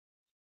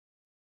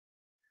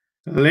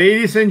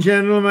Ladies and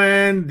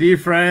gentlemen, dear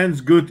friends,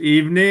 good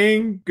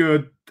evening,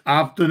 good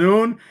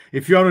afternoon.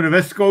 If you're on the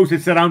West Coast,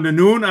 it's around the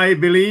noon, I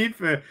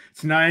believe.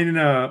 It's 9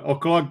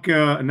 o'clock,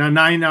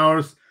 9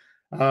 hours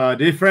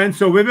difference.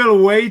 So we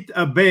will wait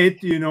a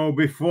bit,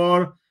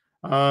 before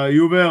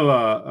you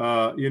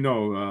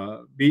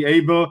will, be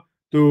able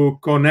to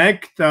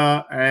connect,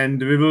 and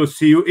we will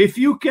see you. If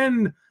you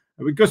can,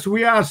 because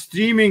we are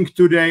streaming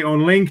today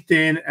on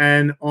LinkedIn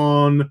and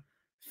on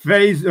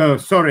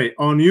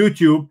on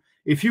YouTube.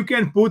 If you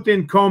can put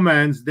in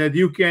comments that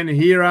you can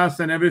hear us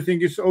and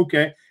everything is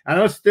okay, and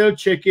I'll still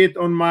check it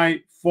on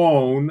my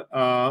phone.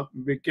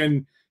 We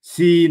can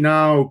see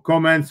now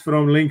comments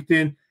from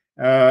LinkedIn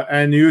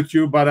and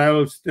YouTube, but I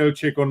will still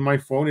check on my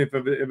phone if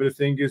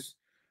everything is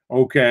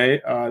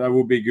okay. That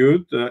would be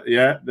good.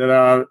 Yeah, there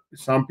are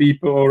some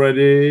people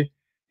already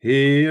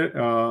here.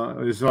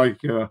 It's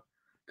like a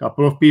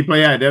couple of people.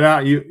 Yeah, there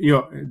are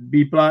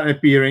people are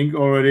appearing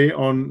already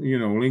on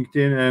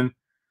LinkedIn and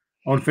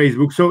on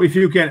Facebook. So if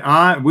you can,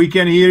 we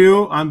can hear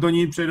you,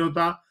 Antonín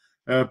Předota.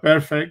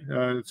 Perfect.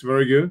 It's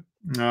very good.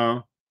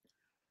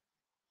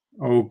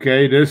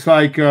 Okay, there's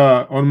like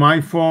on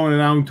my phone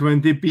around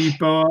 20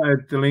 people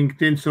at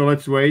LinkedIn. So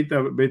let's wait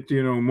a bit,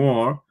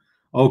 more.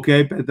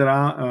 Okay,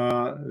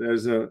 Petra.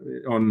 There's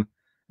on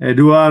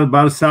Eduard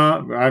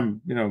Barsa.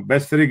 I'm,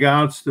 best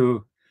regards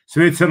to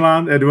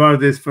Switzerland.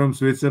 Eduard is from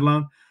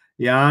Switzerland.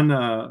 Jan,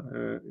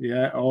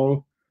 yeah,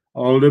 all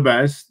the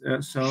best.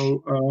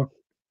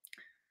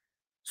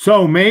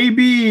 So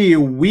maybe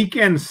we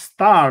can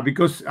start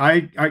because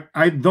I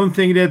don't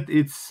think that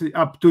it's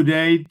up to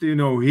date,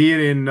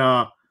 here in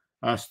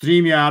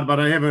StreamYard, but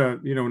I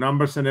have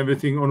numbers and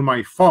everything on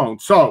my phone.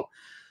 So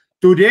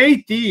today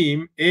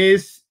team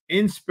is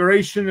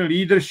inspirational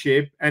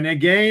leadership, and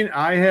again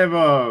I have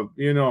a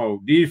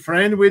dear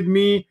friend with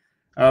me,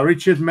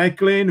 Richard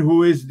Macklin,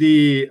 who is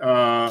the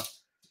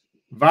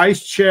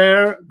vice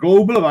chair,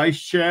 global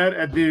vice chair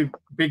at the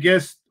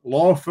biggest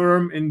law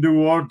firm in the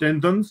world,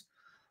 Dentons.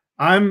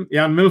 I'm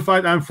Jan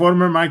Milfight. I'm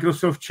former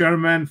Microsoft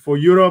chairman for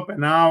Europe,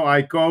 and now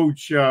I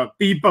coach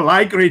people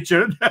like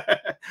Richard,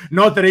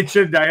 not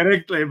Richard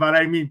directly, but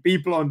I mean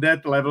people on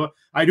that level.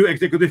 I do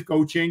executive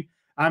coaching.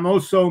 I'm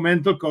also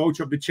mental coach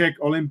of the Czech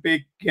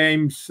Olympic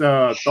Games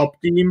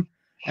top team,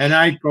 and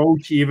I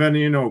coach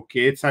even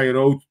kids. I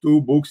wrote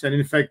 2 books, and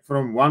in fact,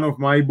 from one of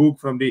my book,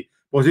 from the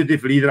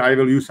Positive Leader, I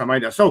will use some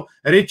ideas. So,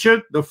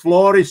 Richard, the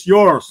floor is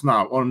yours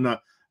now on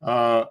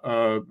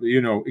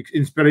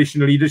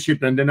inspirational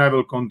leadership, and then I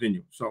will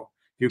continue. So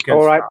you can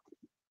All right. start.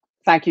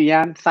 Thank you,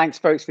 Jan. Thanks,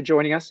 folks, for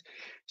joining us.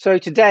 So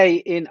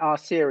today in our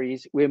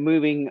series, we're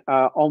moving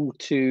on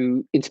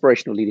to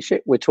inspirational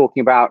leadership. We're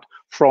talking about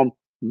from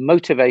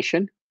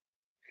motivation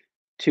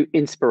to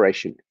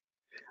inspiration.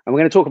 And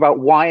we're going to talk about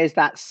why is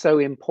that so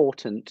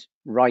important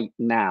right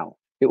now.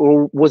 It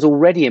was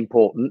already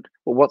important,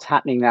 but what's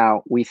happening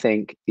now, we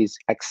think, is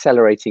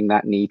accelerating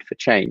that need for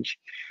change.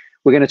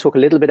 We're going to talk a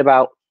little bit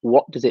about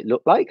what does it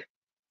look like,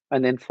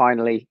 and then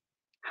finally,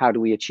 how do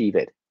we achieve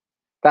it?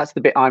 That's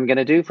the bit I'm going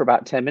to do for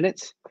about 10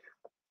 minutes.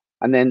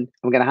 And then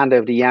I'm going to hand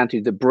over to Jan to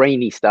do the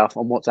brainy stuff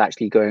on what's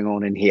actually going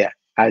on in here,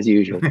 as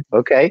usual.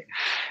 Okay.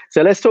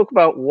 So let's talk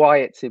about why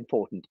it's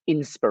important,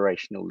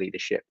 inspirational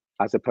leadership,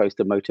 as opposed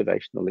to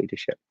motivational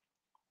leadership.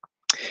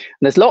 And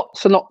there's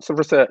lots and lots of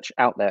research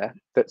out there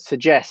that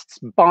suggests,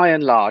 by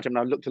and large, I mean,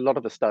 I've looked at a lot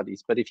of the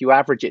studies, but if you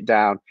average it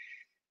down,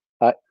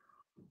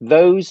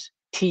 those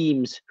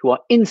teams who are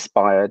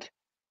inspired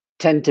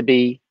tend to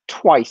be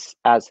twice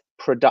as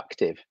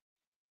productive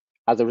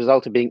as a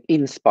result of being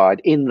inspired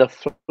in the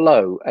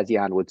flow, as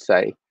Jan would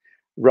say,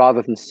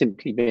 rather than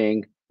simply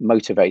being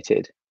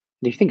motivated.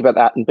 And if you think about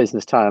that in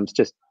business terms,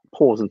 just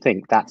pause and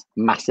think, that's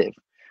massive.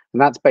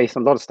 And that's based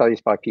on a lot of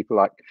studies by people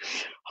like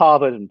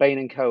Harvard and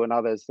Bain & Co. and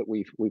others that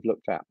we've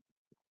looked at.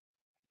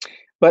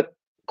 But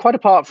quite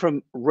apart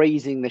from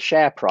raising the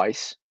share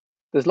price,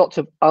 there's lots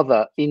of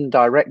other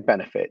indirect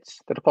benefits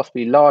that are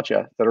possibly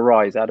larger that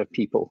arise out of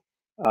people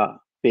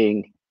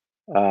being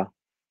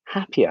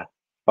happier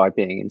by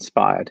being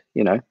inspired.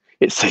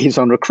 It saves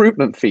on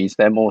recruitment fees.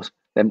 They're more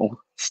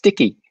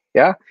sticky.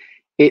 Yeah.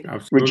 It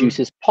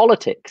reduces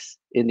politics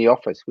in the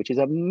office, which is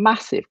a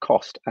massive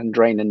cost and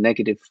drain and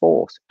negative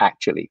force,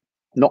 actually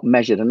not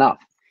measured enough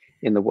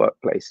in the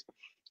workplace.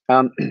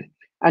 And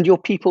your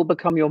people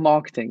become your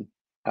marketing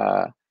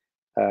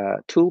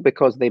tool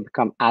because they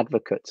become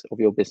advocates of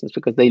your business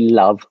because they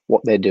love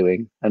what they're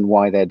doing and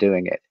why they're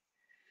doing it.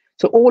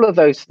 So all of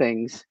those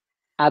things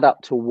add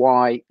up to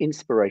why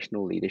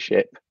inspirational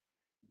leadership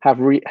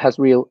has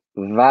real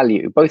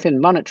value, both in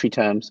monetary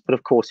terms, but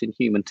of course in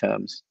human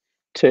terms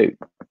too.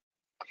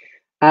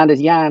 And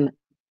as Jan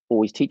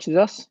always teaches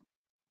us,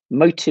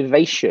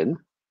 motivation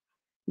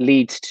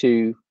leads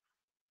to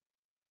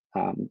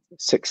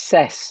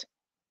success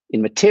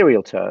in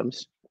material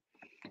terms,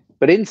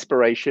 but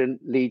inspiration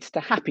leads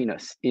to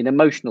happiness in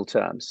emotional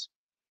terms.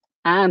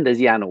 And as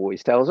Jan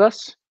always tells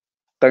us,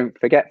 don't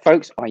forget,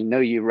 folks, I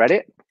know you read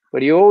it,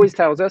 but he always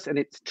tells us, and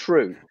it's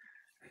true,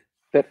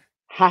 that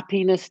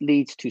happiness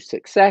leads to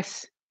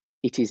success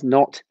It is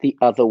not the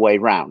other way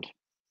round.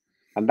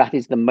 And that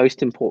is the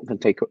most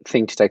important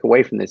thing to take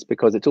away from this,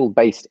 because it's all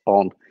based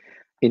on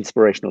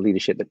inspirational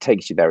leadership that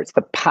takes you there. It's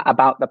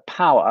about the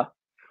power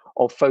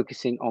of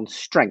focusing on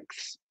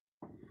strengths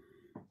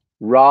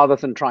rather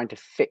than trying to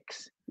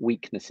fix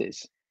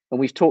weaknesses. And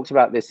we've talked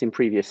about this in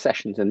previous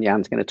sessions, and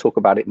Jan's going to talk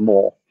about it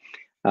more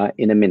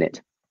in a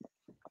minute.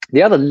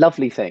 The other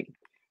lovely thing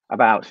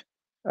about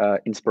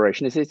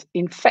inspiration is it's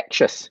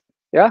infectious.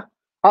 Yeah,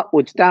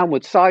 upwards,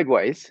 downwards,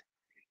 sideways.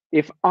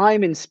 If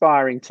I'm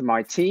inspiring to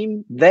my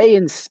team, they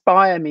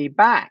inspire me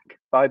back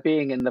by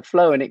being in the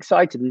flow and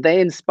excited, and they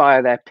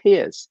inspire their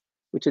peers,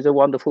 which is a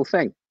wonderful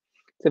thing.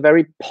 It's a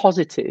very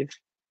positive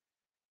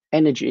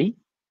energy,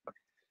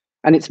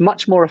 and it's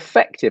much more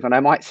effective, and I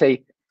might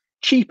say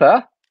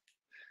cheaper,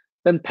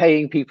 than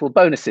paying people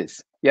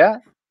bonuses. Yeah,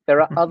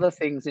 there are other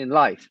things in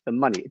life than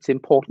money. It's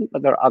important,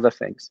 but there are other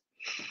things.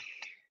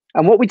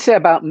 And what we'd say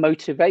about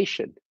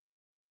motivation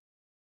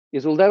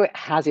is, although it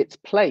has its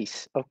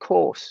place, of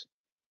course,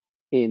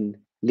 in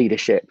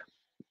leadership,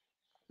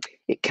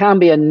 it can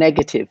be a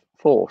negative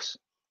force,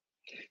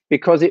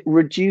 because it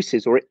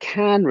reduces, or it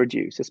can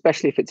reduce,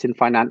 especially if it's in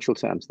financial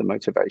terms, the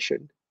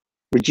motivation,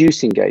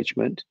 reduce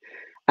engagement,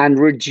 and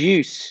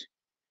reduce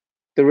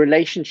the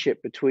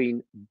relationship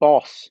between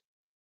boss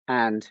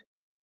and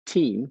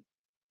team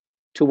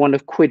to one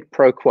of quid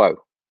pro quo,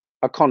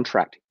 a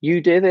contract.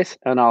 You do this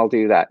and I'll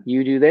do that.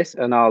 You do this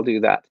and I'll do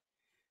that.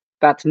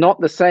 That's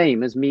not the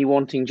same as me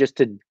wanting just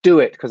to do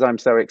it because I'm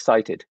so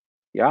excited.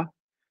 Yeah.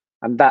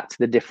 And that's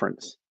the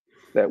difference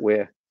that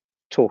we're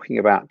talking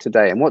about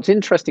today. And what's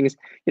interesting is,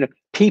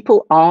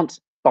 people aren't,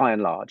 by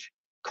and large,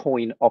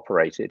 coin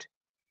operated.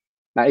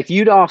 Now, if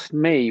you'd asked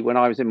me when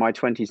I was in my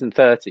 20s and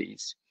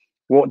 30s,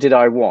 what did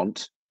I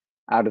want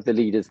out of the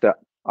leaders that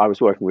I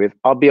was working with,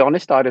 I'll be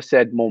honest, I'd have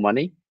said more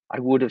money. I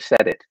would have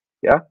said it.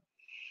 Yeah.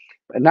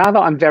 But now that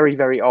I'm very,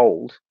 very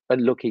old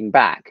and looking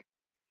back,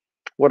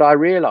 what I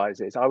realize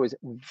is I was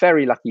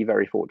very lucky,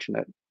 very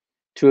fortunate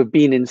to have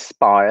been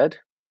inspired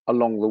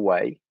along the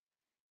way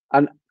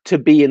and to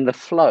be in the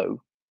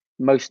flow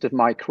most of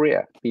my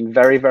career. Been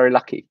very, very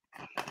lucky.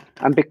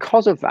 And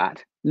because of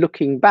that,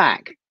 looking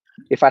back,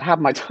 if I'd had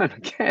my time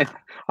again,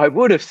 I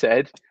would have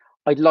said,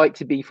 I'd like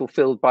to be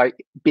fulfilled by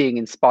being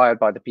inspired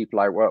by the people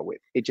I work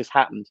with. It just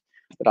happened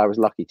that I was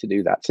lucky to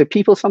do that. So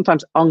people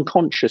sometimes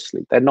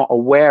unconsciously, they're not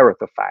aware of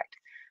the fact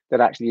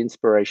that actually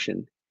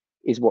inspiration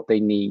is what they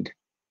need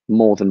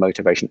more than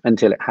motivation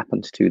until it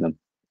happens to them.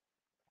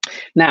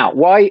 Now,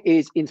 why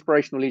is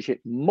inspirational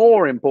leadership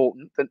more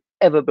important than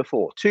ever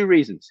before? Two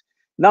reasons.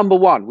 Number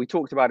one, we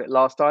talked about it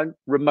last time,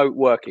 remote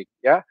working.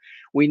 Yeah,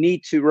 we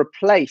need to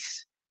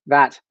replace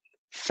that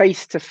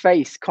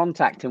face-to-face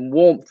contact and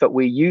warmth that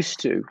we're used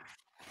to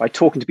by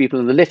talking to people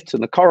in the lifts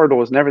and the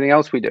corridors and everything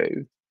else we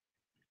do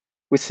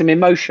with some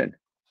emotion.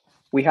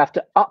 We have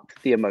to up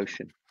the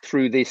emotion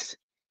through this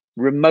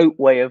remote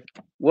way of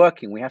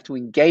working. We have to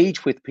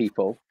engage with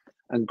people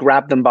and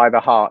grab them by the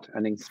heart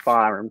and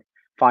inspire and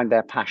find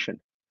their passion.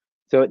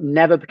 So it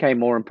never became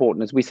more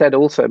important. As we said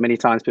also many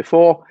times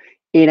before,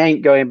 it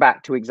ain't going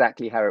back to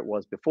exactly how it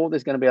was before.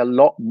 There's going to be a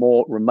lot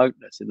more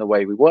remoteness in the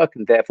way we work,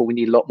 and therefore we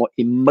need a lot more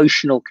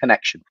emotional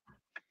connection.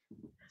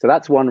 So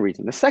that's one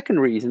reason. The second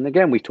reason,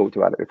 again, we've talked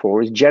about it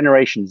before, is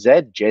Generation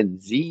Z, Gen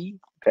Z.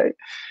 Okay,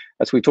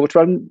 as we talked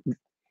about,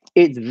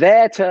 it's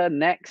their turn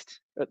next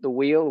at the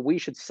wheel. We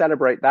should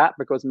celebrate that,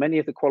 because many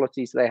of the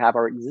qualities they have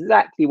are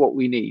exactly what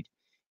we need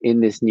in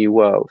this new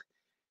world.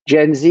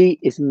 Gen Z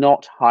is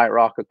not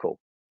hierarchical.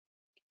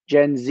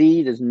 Gen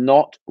Z does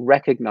not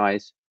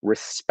recognize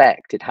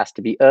respect. It has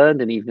to be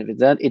earned, and even if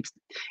it's earned,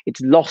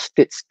 it's lost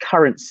its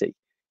currency.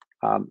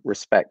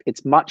 Respect.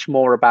 It's much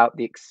more about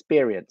the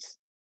experience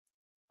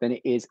than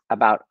it is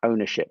about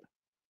ownership.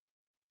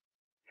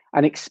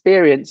 And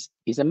experience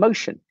is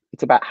emotion.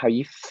 It's about how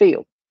you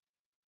feel.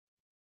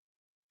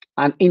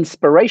 And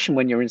inspiration,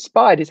 when you're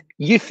inspired, is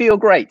you feel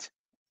great.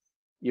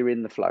 You're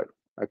in the flow.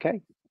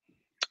 Okay.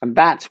 And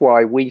that's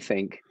why we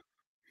think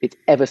it's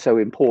ever so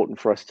important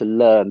for us to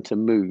learn to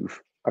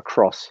move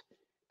across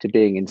to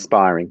being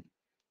inspiring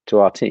to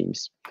our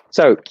teams.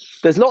 So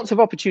there's lots of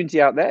opportunity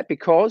out there,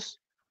 because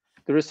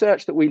the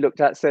research that we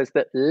looked at says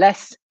that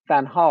less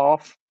than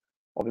half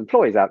of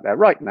employees out there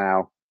right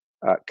now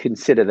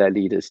consider their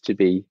leaders to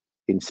be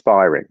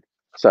inspiring.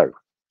 So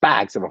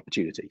bags of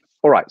opportunity.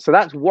 All right, so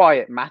that's why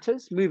it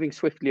matters. Moving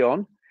swiftly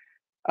on,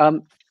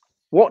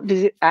 what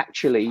does it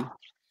actually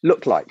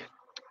look like?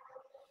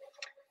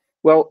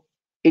 Well,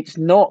 it's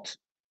not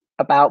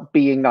about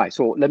being nice,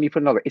 or let me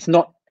put another, it's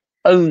not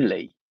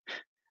only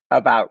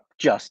about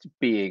just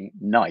being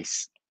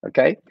nice.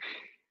 Okay.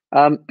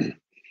 I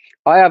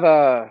have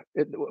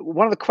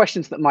one of the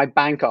questions that my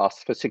bank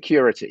asks for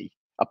security,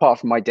 apart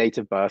from my date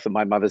of birth and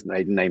my mother's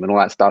maiden name and all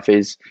that stuff,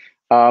 is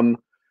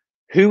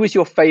who was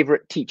your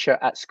favorite teacher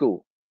at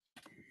school?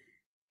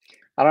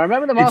 And I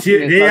remember them asking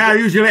this. They are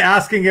usually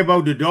asking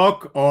about the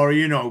dog or,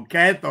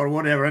 cat or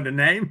whatever the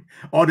name,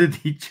 or the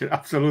teacher.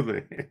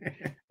 Absolutely.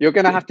 You're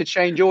going to have to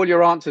change all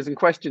your answers and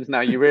questions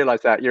now. You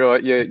realize that you're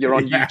on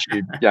Yeah.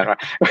 YouTube. Yeah, right.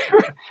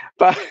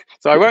 But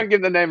so I won't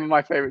give the name of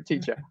my favorite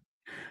teacher.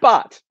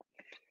 But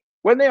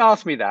when they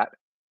asked me that,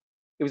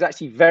 it was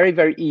actually very,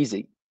 very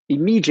easy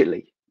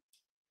immediately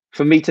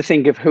for me to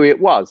think of who it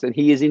was. And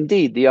he is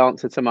indeed the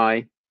answer to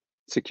my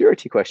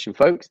security question,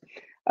 folks.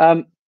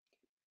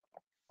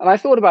 And I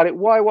thought about it.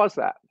 Why was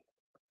that?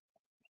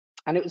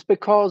 And it was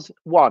because,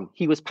 one,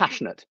 he was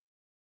passionate.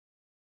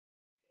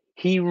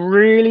 He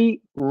really,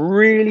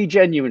 really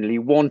genuinely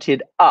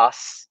wanted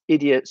us,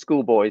 idiot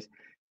schoolboys,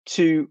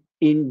 to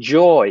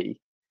enjoy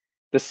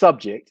the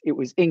subject. It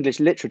was English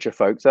literature,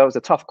 folks. That was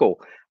a tough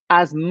call,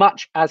 as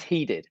much as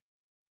he did.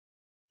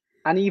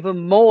 And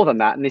even more than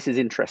that, and this is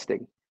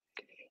interesting,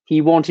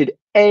 he wanted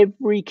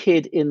every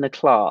kid in the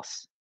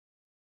class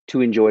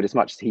to enjoy it as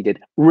much as he did,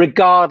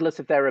 regardless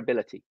of their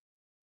ability.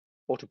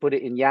 Or to put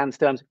it in Jan's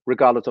terms,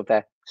 regardless of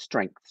their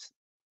strengths.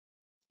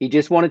 He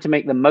just wanted to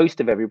make the most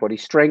of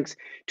everybody's strengths,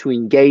 to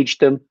engage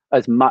them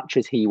as much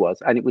as he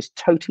was. And it was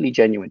totally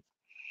genuine.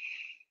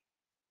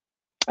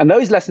 And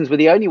those lessons were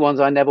the only ones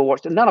I never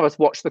watched. And none of us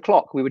watched the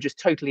clock. We were just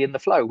totally in the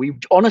flow. We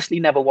honestly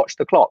never watched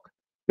the clock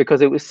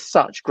because it was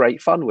such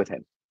great fun with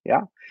him.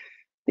 Yeah.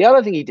 The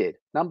other thing he did,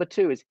 number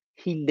two, is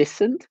he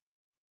listened.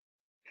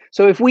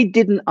 So if we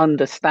didn't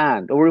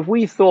understand, or if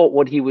we thought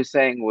what he was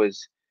saying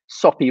was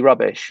soppy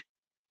rubbish,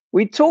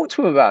 we'd talk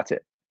to him about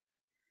it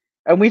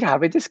and we'd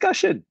have a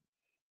discussion.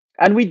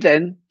 And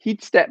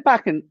he'd step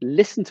back and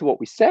listen to what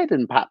we said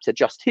and perhaps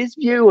adjust his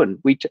view. And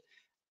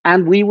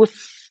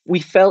we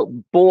felt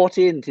bought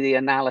into the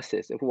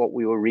analysis of what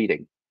we were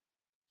reading,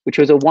 which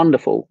was a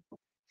wonderful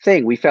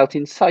thing. We felt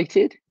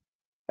excited,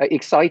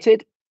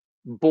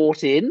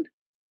 bought in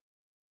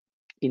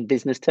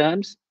business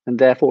terms, and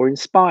therefore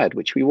inspired,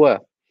 which we were.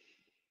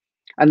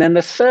 And then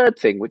the third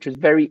thing, which was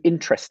very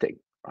interesting,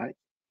 right?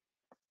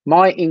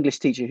 My English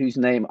teacher, whose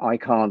name I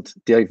can't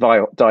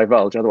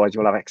divulge, otherwise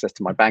you'll have access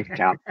to my bank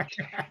account.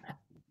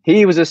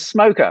 He was a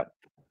smoker,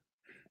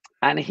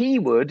 and he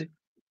would,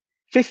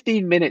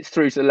 15 minutes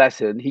through the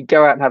lesson, he'd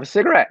go out and have a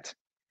cigarette.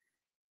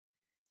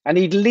 And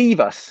he'd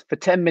leave us for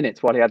 10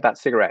 minutes while he had that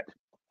cigarette.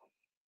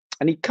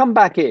 And he'd come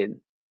back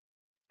in,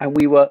 and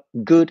we were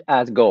good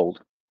as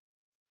gold.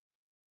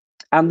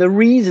 And the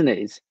reason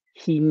is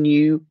he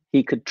knew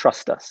he could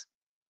trust us.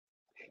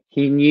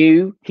 He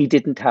knew he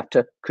didn't have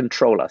to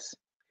control us,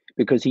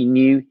 because he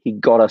knew he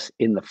got us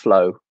in the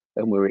flow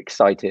and we were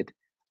excited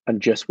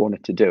and just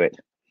wanted to do it.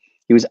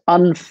 He was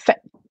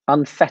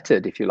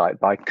unfettered, if you like,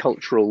 by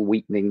cultural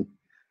weakening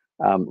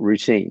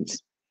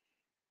routines.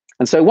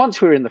 And so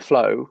once we were in the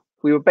flow,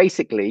 we were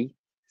basically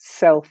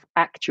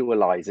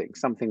self-actualizing,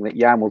 something that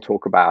Jan will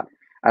talk about.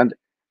 And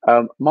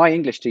my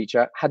English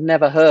teacher had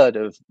never heard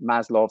of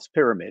Maslow's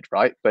pyramid,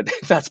 right? But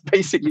that's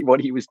basically what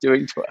he was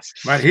doing to us.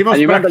 But he was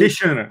a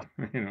practitioner,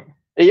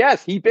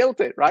 Yes, he built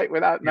it, right,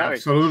 without knowing.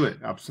 Absolutely,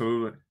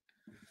 absolutely.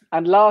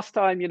 And last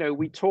time,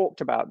 we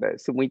talked about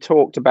this, and we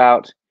talked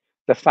about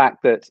the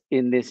fact that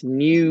in this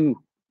new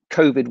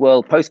COVID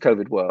world,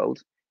 post-COVID world,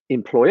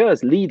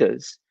 employers,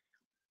 leaders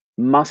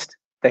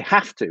they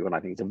have to, and I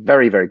think it's a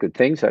very, very good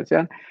thing. So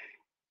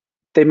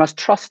they must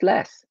trust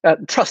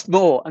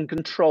more and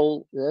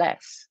control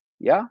less.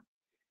 Yeah.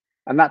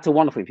 And that's a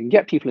wonderful, if you can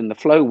get people in the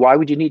flow, why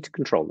would you need to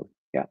control them?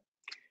 Yeah.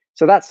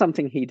 So that's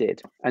something he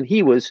did. And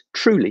he was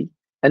truly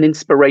an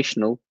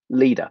inspirational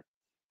leader.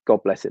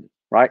 God bless him.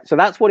 Right. So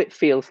that's what it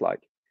feels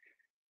like.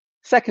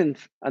 Second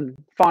and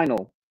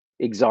final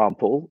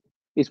example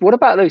is, what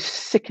about those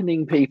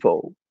sickening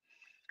people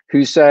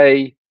who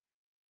say,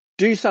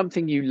 do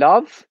something you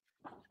love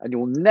and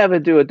you'll never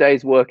do a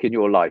day's work in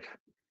your life?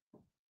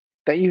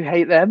 Don't you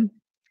hate them?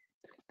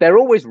 They're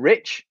always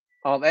rich,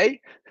 aren't they?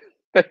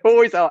 They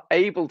always are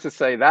able to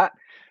say that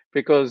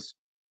because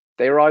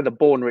they were either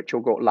born rich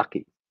or got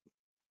lucky.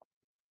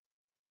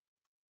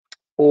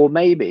 Or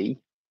maybe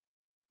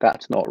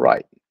that's not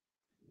right.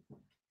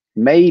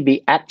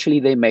 Maybe actually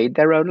they made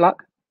their own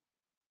luck.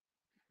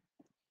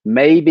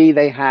 Maybe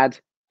they had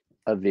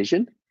a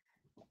vision,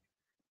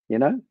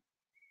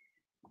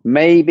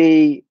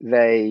 Maybe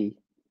they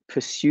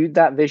pursued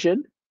that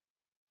vision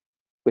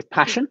with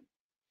passion.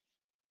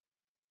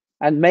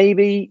 And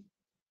maybe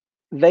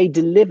they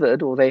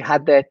delivered, or they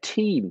had their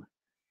team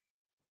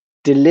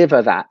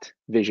deliver that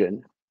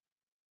vision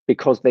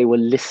because they were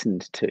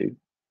listened to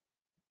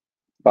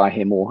by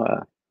him or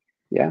her.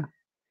 Yeah.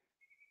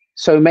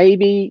 So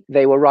maybe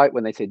they were right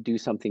when they said, do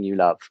something you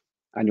love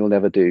and you'll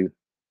never do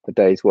a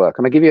day's work.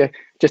 And I'll give you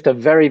just a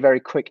very, very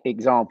quick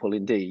example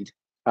indeed.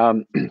 I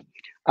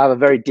have a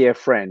very dear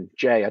friend,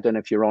 Jay. I don't know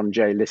if you're on,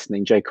 Jay,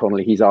 listening. Jay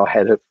Connolly, he's our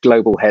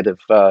global head of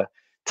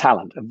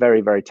talent, a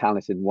very, very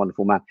talented and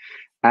wonderful man.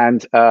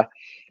 And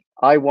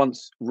I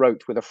once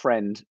wrote with a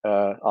friend,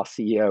 our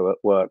CEO at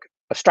work,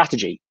 a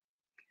strategy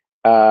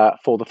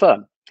for the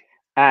firm.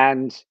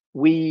 And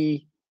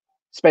we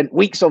spent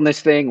weeks on this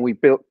thing. We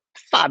built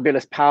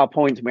fabulous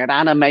PowerPoints, and we had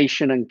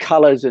animation and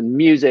colors and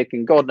music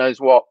and God knows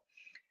what.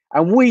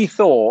 And we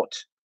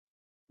thought,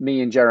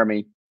 me and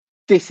Jeremy,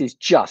 this is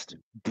just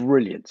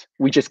brilliant.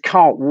 We just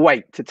can't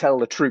wait to tell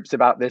the troops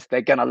about this.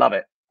 They're going to love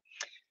it.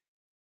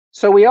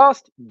 So we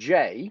asked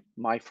Jay,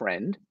 my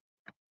friend,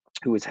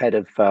 who was head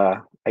of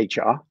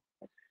HR,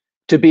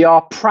 to be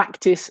our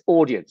practice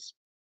audience.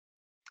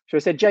 So I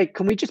said, Jay,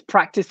 can we just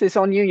practice this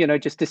on you,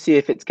 just to see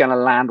if it's going to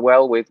land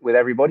well with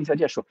everybody? He said,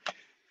 yeah, sure.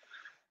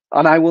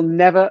 And I will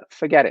never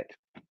forget it.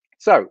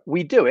 So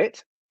we do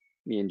it,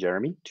 me and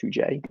Jeremy, to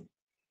Jay.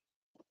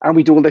 And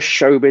we do all the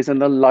showbiz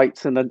and the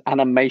lights and the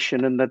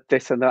animation and the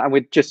this and that. And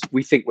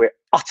we think we're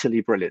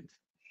utterly brilliant.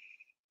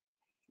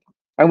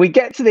 And we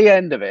get to the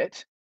end of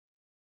it.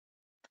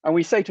 And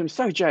we say to him,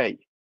 so Jay,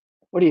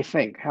 what do you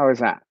think? How is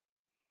that?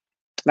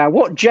 Now,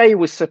 what Jay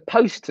was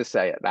supposed to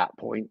say at that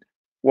point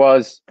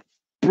was,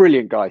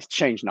 brilliant, guys,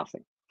 change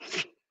nothing,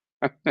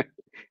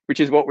 which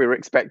is what we were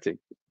expecting.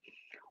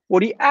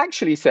 What he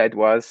actually said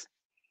was,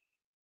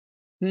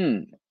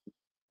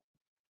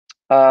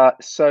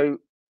 so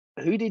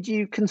who did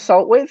you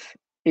consult with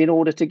in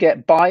order to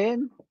get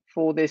buy-in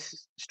for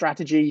this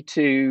strategy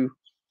to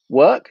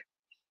work?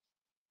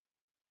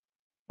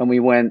 And we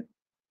went,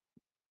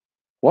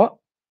 what?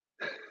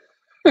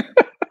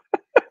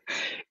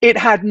 It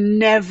had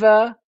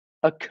never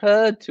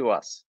occurred to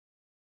us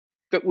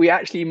that we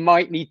actually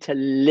might need to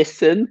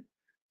listen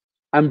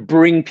and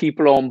bring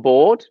people on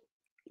board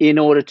in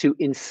order to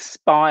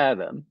inspire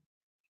them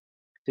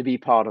to be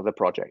part of the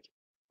project.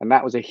 And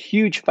that was a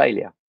huge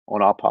failure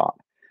on our part.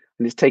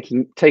 And it's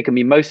taken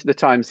me most of the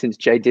time since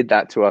Jay did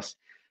that to us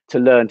to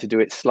learn to do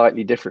it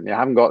slightly differently. I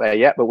haven't got there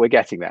yet, but we're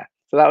getting there.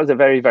 So that was a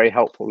very, very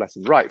helpful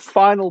lesson. Right,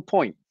 final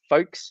point,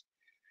 folks.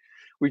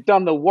 We've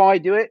done the why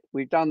do it.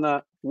 We've done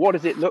the what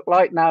does it look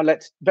like. Now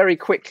let's very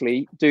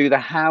quickly do the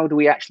how do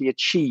we actually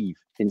achieve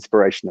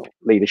inspirational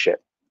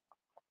leadership.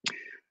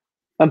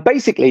 And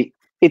basically,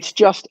 it's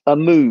just a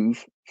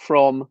move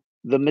from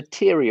the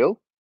material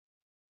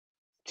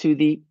to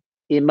the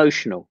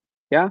emotional,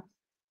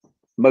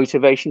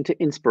 motivation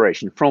to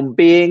inspiration, from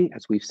being,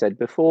 as we've said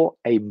before,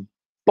 a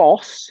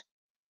boss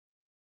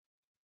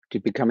to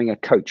becoming a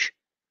coach,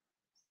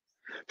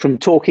 from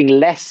talking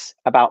less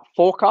about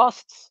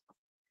forecasts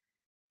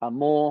and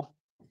more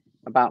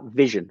about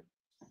vision,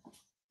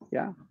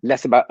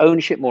 less about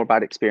ownership, more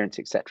about experience,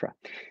 etc.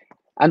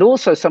 And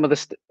also some of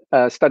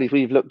the studies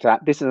we've looked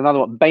at, this is another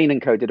one, Bain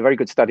 & Co did a very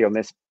good study on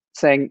this,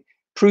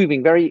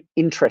 proving very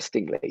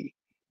interestingly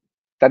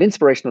that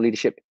inspirational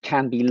leadership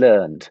can be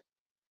learned,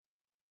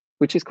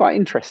 which is quite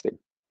interesting.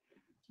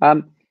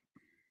 And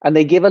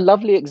they give a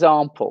lovely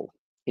example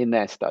in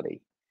their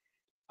study.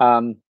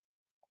 The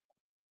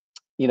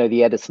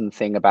Edison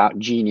thing about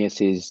genius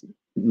is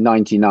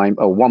 99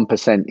 or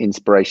 1%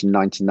 inspiration,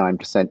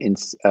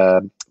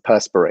 99%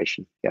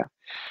 perspiration.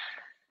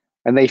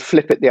 And they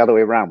flip it the other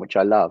way around, which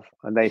I love.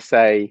 And they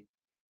say,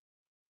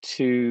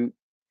 to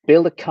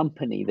build a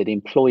company that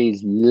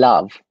employees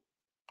love,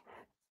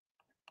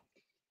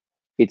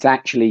 it's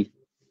actually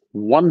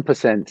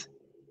 1%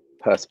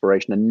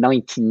 perspiration and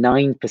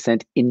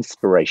 99%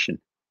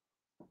 inspiration,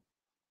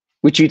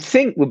 which you'd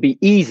think would be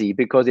easy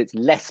because it's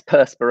less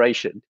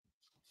perspiration,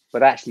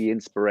 but actually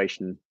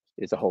inspiration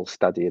is a whole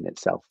study in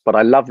itself. But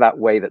I love that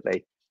way that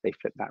they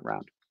flip that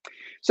around.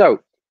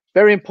 So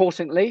very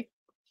importantly,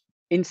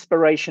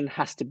 inspiration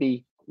has to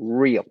be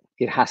real.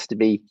 It has to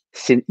be,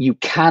 you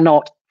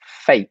cannot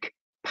fake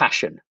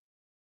passion.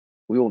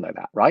 We all know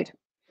that, right?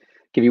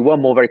 Give you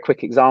one more very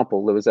quick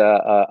example. There was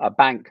a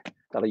bank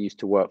that I used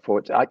to work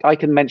for. I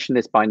can mention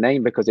this by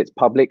name because it's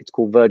public. It's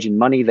called Virgin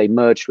Money. They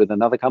merged with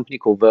another company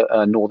called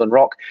Northern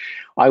Rock.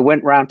 I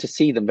went round to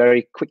see them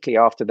very quickly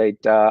after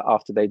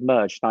they'd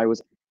merged, and I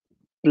was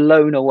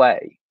blown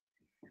away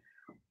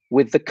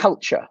with the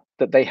culture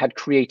that they had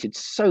created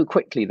so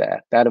quickly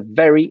there. They had a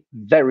very,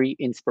 very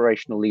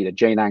inspirational leader,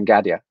 Jane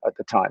Angadia, at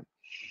the time.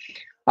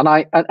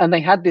 And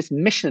they had this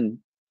mission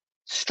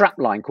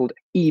strapline called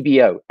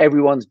EBO,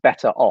 everyone's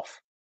better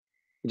off,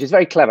 which is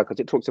very clever because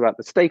it talks about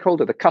the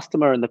stakeholder, the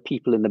customer, and the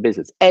people in the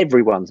business.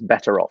 Everyone's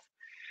better off.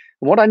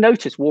 And what I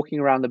noticed walking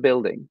around the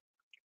building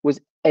was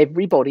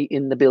everybody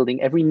in the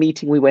building, every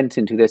meeting we went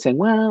into, they're saying,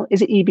 well,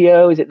 is it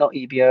EBO? Is it not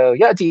EBO?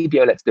 Yeah, it's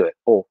EBO, let's do it.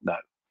 Or no.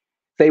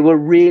 They were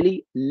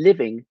really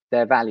living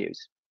their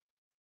values.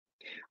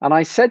 And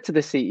I said to the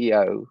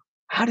CEO,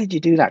 how did you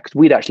do that? Because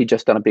we'd actually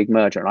just done a big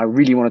merger and I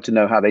really wanted to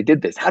know how they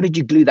did this. How did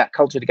you glue that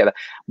culture together?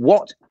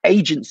 What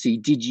agency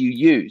did you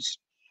use?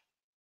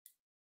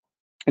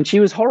 And she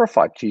was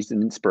horrified. She's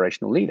an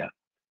inspirational leader.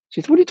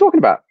 She said, what are you talking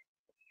about?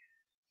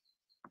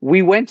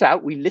 We went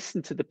out, we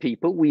listened to the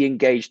people, we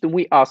engaged them,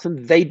 we asked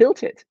them, they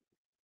built it.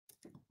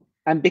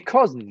 And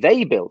because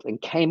they built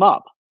and came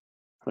up,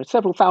 there are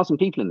several thousand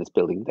people in this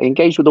building, they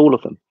engaged with all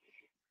of them.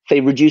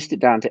 They reduced it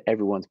down to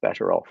everyone's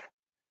better off.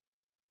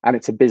 And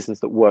it's a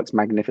business that works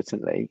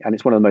magnificently. And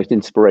it's one of the most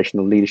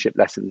inspirational leadership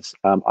lessons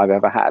I've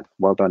ever had.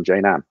 Well done,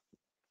 Jane Ann.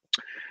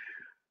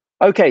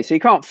 Okay, so you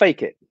can't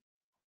fake it.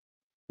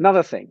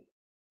 Another thing,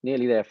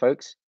 nearly there,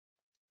 folks.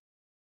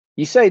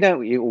 You say,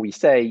 don't you, or we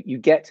say, you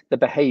get the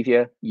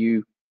behavior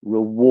you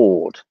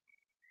reward.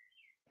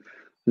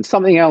 And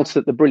something else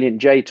that the brilliant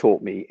Jay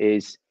taught me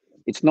is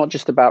it's not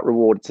just about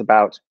reward, it's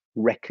about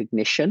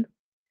recognition,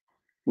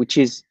 which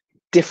is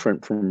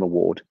different from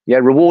reward. Yeah,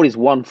 reward is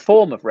one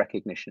form of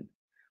recognition,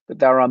 but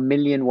there are a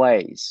million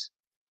ways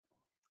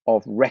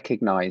of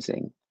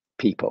recognizing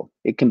people.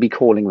 It can be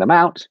calling them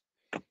out.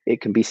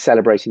 It can be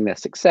celebrating their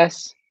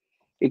success.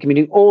 It can be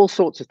doing all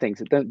sorts of things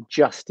that don't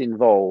just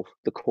involve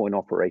the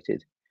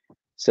coin-operated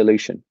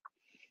solution.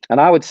 And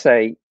I would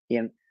say,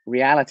 in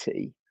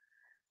reality,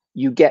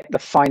 you get the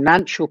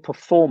financial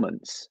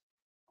performance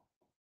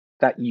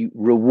that you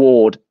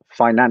reward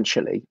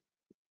financially,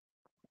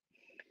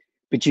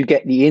 but you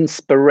get the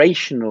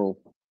inspirational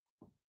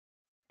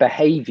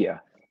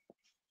behavior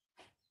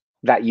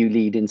that you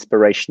lead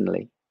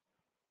inspirationally.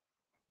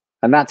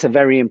 And that's a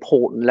very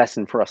important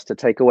lesson for us to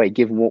take away,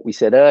 given what we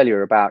said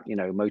earlier about, you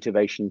know,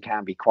 motivation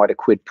can be quite a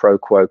quid pro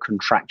quo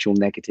contractual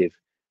negative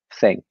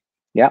thing.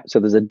 Yeah. So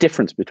there's a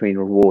difference between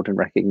reward and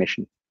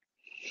recognition.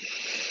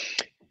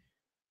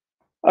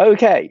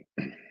 Okay.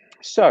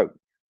 So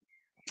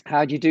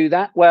how do you do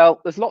that?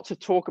 Well, there's lots of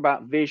talk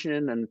about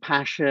vision and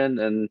passion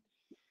and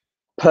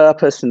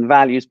purpose and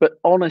values, but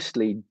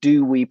honestly,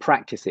 do we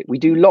practice it? We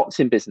do lots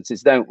in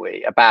businesses, don't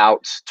we,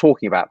 about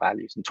talking about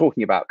values and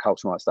talking about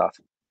cultural stuff.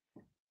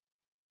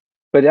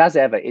 But as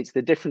ever, it's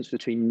the difference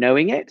between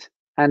knowing it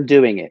and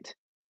doing it.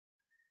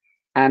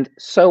 And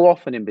so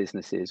often in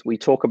businesses, we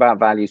talk about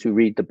values, we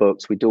read the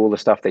books, we do all the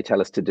stuff they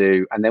tell us to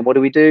do. And then what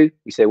do?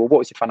 We say, well, what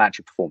was your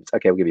financial performance?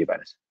 Okay, we'll give you a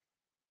bonus.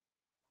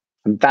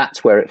 And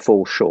that's where it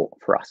falls short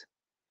for us.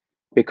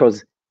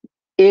 Because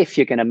if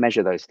you're going to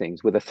measure those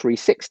things with a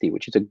 360,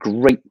 which is a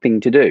great thing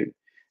to do,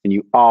 and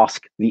you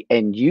ask the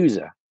end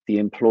user, the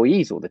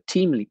employees or the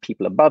team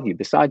people above you,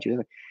 beside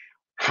you,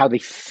 how they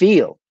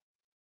feel,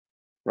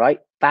 right?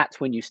 That's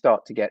when you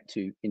start to get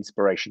to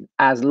inspiration,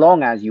 as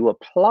long as you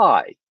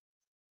apply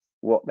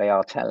what they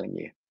are telling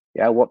you,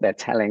 yeah, what they're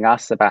telling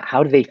us about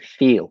how do they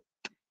feel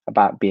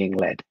about being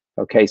led.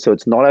 Okay, so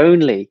it's not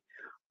only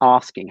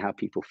asking how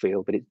people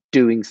feel, but it's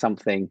doing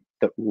something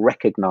that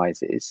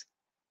recognizes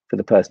for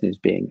the person who's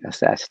being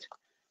assessed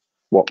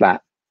what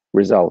that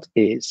result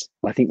is.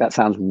 I think that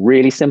sounds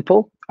really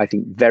simple. I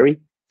think very,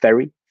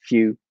 very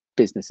few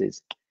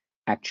businesses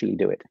actually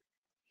do it.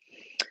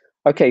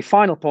 Okay,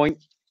 final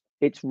point.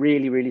 It's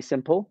really, really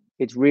simple.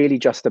 It's really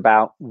just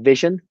about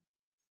vision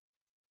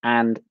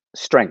and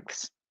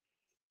strengths.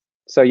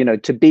 So, you know,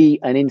 to be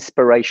an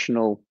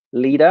inspirational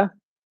leader,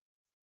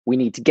 we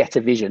need to get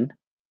a vision,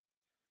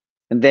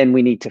 and then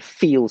we need to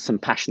feel some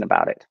passion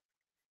about it.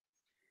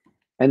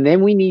 And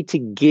then we need to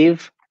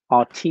give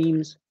our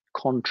teams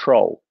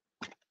control.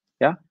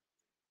 Yeah.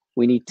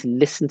 We need to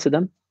listen to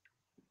them,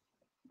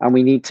 and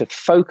we need to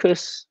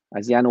focus,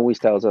 as Jan always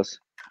tells us,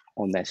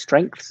 on their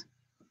strengths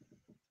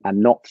and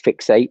not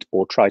fixate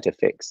or try to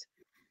fix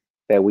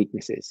their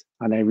weaknesses.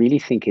 And I really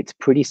think it's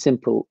pretty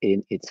simple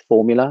in its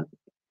formula.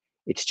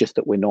 It's just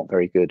that we're not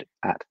very good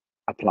at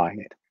applying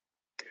it.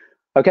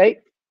 Okay,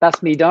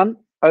 that's me done.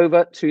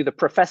 Over to the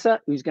professor,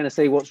 who's going to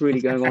say what's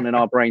really going on in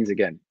our brains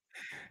again.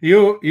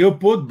 You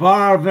put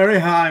bar very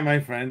high,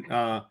 my friend.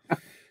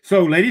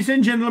 So, ladies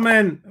and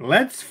gentlemen,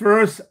 let's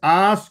first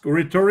ask a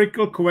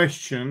rhetorical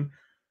question.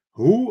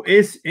 Who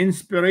is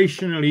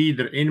inspirational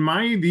leader? In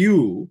my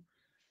view,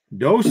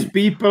 those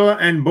people,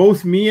 and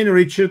both me and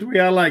Richard, we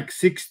are like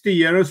 60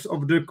 years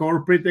of the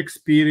corporate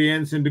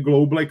experience in the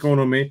global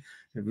economy.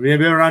 We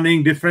were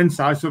running different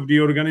sides of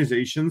the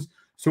organizations.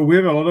 So we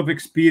have a lot of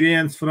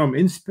experience from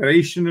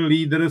inspirational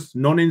leaders,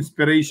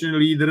 non-inspirational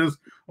leaders,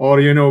 or,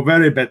 you know,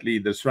 very bad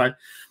leaders, right?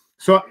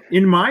 So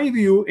in my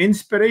view,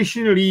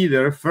 inspirational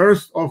leader,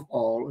 first of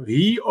all,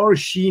 he or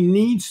she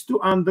needs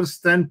to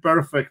understand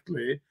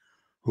perfectly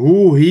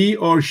who he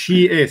or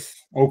she is.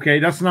 Okay,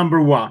 that's number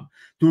one.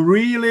 To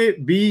really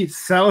be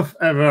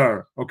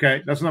self-aware.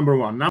 Okay, that's number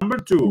one. Number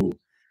two,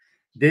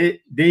 they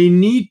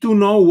need to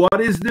know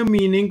what is the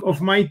meaning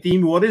of my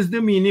team, what is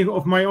the meaning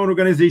of my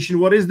organization,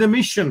 what is the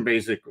mission,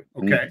 basically.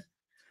 Okay.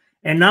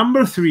 And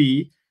number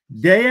three,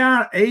 they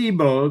are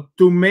able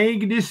to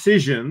make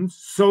decisions,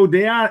 so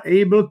they are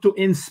able to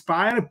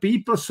inspire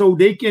people, so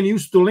they can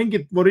use, to link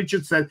it what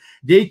Richard said,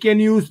 they can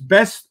use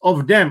best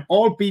of them,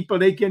 all people,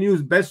 they can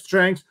use best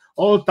strengths,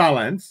 all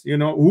talents, you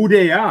know, who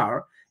they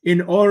are,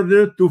 in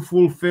order to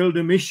fulfill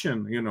the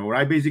mission, you know,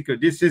 right? Basically,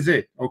 this is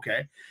it,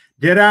 okay?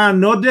 There are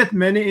not that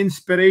many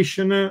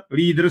inspirational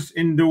leaders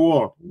in the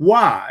world.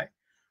 Why?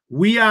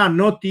 We are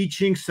not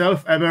teaching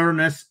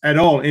self-awareness at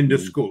all in the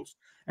schools.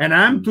 And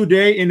I'm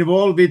today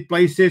involved with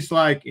places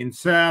like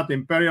INSEAD,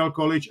 Imperial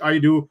College. I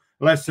do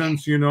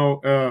lessons, you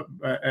know,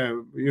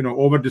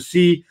 over the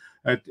sea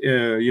at,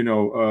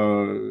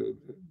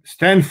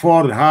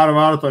 Stanford,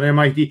 Harvard, or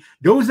MIT.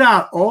 Those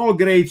are all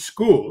great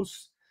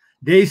schools.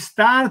 They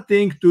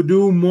starting to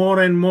do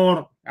more and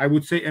more, I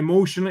would say,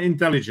 emotional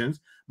intelligence,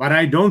 but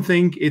I don't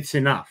think it's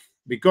enough,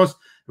 because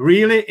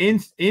really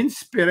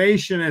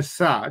inspiration as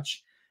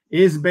such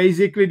is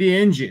basically the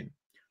engine.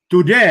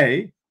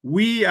 Today,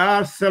 we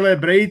are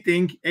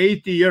celebrating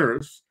 80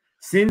 years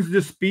since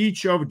the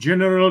speech of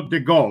General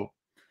de Gaulle.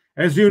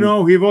 As you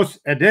know, he was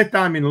at that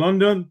time in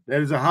London.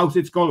 There is a house,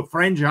 it's called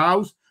French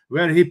House,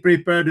 where he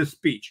prepared a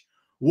speech.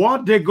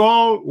 What de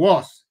Gaulle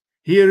was,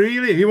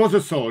 he was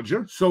a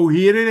soldier, so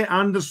he really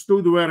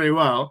understood very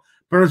well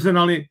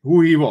personally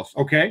who he was,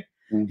 okay?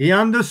 He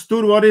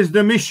understood what is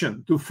the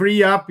mission, to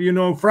free up,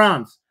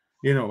 France,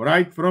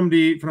 right, from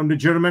the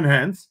German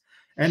hands.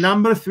 And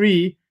number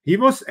three, he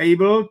was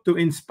able to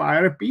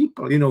inspire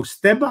people,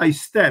 step by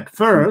step.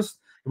 First,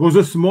 it was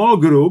a small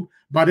group,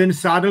 but then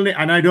suddenly,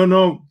 and I don't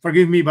know,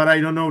 forgive me, but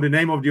I don't know the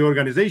name of the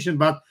organization,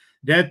 but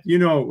that,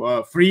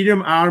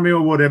 Freedom Army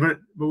or whatever, it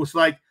was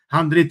like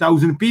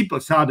 100,000 people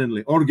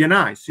suddenly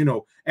organized,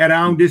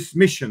 around this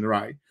mission,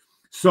 right?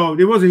 So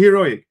it was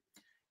heroic.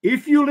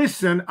 If you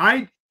listen,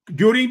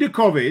 during the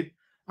COVID,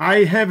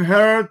 I have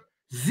heard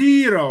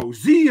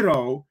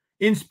zero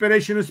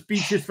inspirational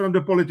speeches from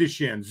the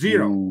politicians.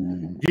 Zero.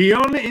 The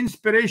only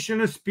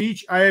inspirational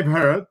speech I have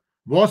heard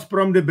was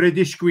from the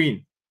British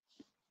Queen.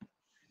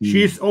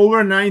 She's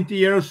over 90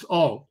 years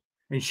old,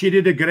 and she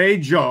did a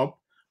great job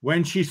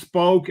when she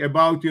spoke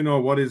about,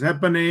 what is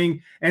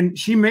happening. And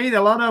she made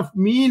a lot of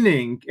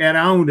meaning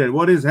around it,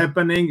 what is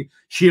happening.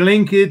 She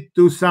linked it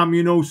to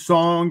some,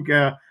 song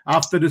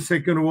after the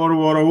Second World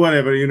War or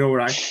whatever,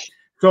 right?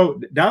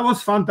 So that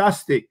was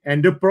fantastic.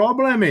 And the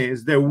problem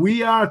is that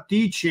we are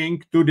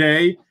teaching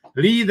today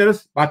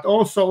leaders, but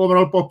also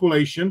overall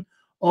population,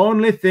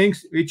 only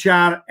things which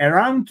are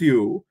around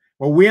you,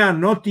 but we are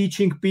not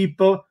teaching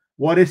people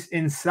what is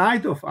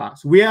inside of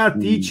us. We are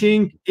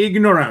teaching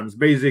ignorance,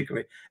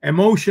 basically,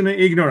 emotional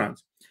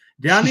ignorance.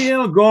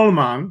 Daniel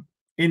Goleman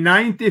in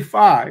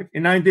 95,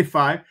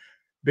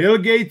 Bill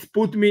Gates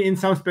put me in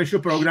some special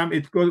program.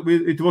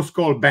 It was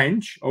called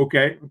Bench,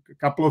 okay, a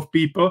couple of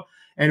people.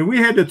 And we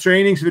had the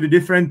trainings with the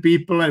different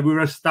people, and we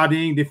were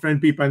studying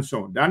different people and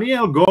so on.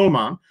 Daniel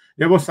Goleman,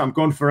 there was some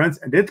conference,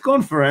 and that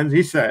conference,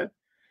 he said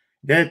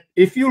that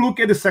if you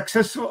look at the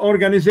successful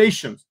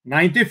organizations,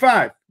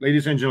 95,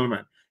 ladies and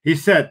gentlemen, he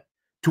said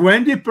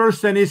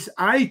 20% is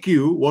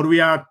IQ, what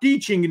we are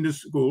teaching in the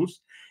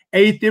schools,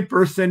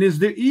 80% is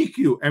the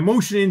EQ,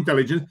 emotional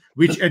intelligence,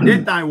 which at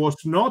that time was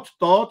not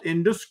taught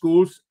in the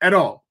schools at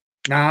all.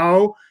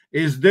 Now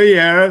is the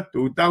year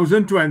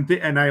 2020,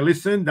 and I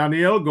listened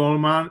Daniel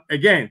Goleman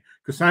again,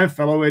 because I'm a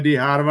fellow at the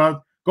Harvard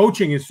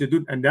Coaching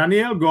Institute, and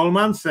Daniel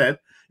Goleman said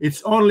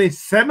it's only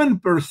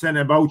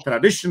 7% about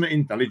traditional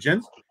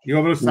intelligence, the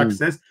overall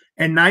success,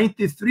 and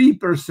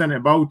 93%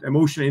 about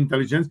emotional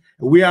intelligence.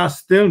 We are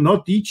still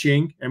not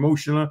teaching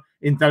emotional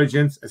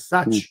intelligence as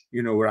such,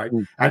 right?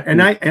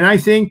 And I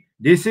think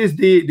this is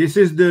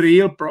the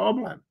real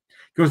problem.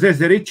 Because as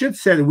Richard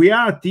said, we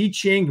are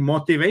teaching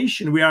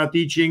motivation, we are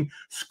teaching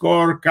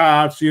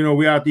scorecards,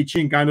 we are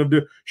teaching kind of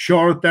the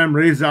short-term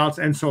results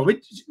and so,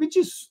 which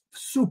is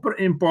super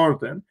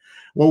important.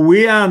 Well,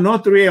 we are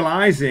not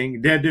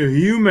realizing that the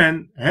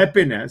human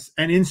happiness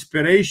and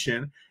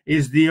inspiration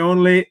is the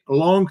only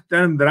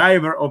long-term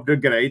driver of the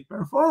great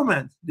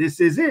performance. This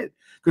is it.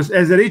 Because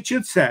as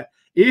Richard said,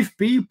 if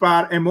people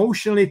are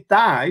emotionally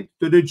tied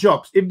to the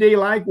jobs, if they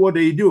like what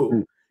they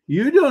do,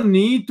 you don't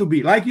need to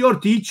be like your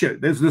teacher.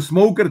 There's the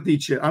smoker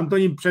teacher.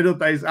 Anthony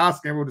Předota is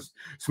asking about the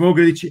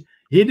smoker teacher.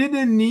 He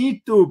didn't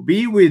need to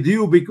be with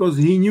you because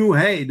he knew,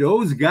 hey,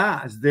 those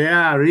guys, they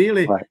are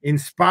really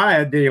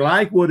inspired. They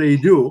like what they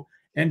do.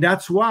 And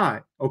that's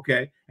why,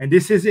 okay? And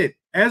this is it.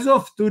 As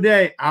of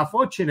today,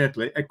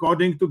 unfortunately,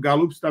 according to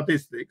Gallup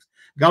statistics,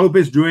 Gallup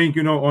is doing,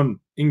 on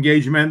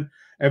engagement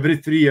every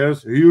 3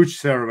 years, huge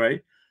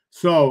survey.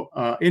 So,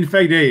 in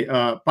fact, they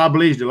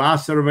published the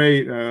last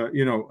survey,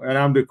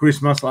 around the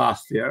Christmas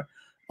last year.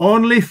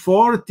 Only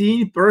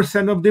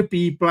 14% of the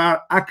people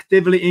are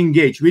actively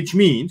engaged, which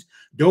means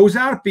those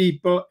are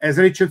people, as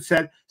Richard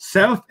said,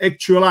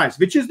 self-actualized,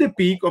 which is the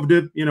peak of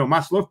the,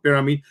 Maslow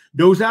pyramid.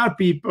 Those are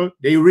people,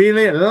 they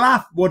really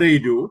love what they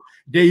do.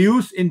 They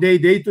use in their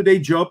day-to-day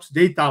jobs,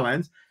 their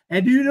talents,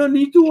 and you don't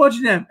need to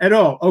watch them at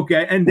all,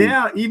 okay? And they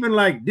are even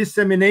like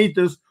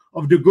disseminators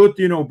of the good,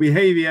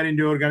 behavior in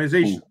the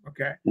organization,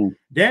 okay?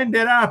 Then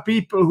there are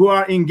people who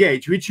are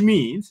engaged, which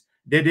means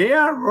that they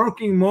are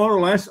working more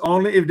or less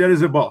only if there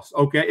is a boss,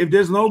 okay? If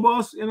there's no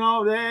boss,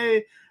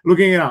 they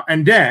looking around.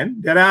 And then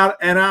there are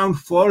around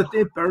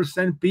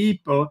 40%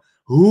 people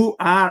who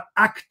are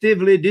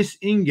actively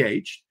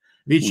disengaged,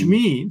 which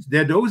means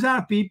that those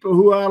are people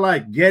who are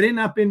like getting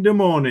up in the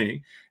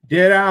morning,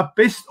 they are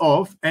pissed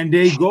off, and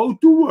they go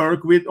to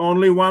work with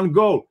only one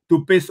goal,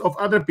 to piss off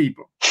other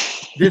people.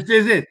 This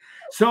is it.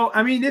 So,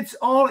 I mean, it's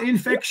all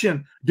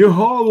infection. The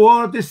whole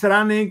world is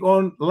running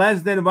on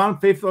less than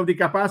 1/5 of the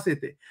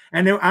capacity.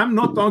 And I'm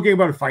not talking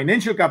about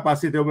financial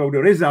capacity, about the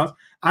results.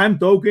 I'm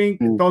talking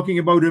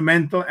about the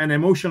mental and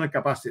emotional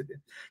capacity.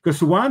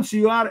 Because once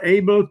you are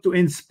able to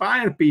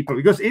inspire people,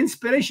 because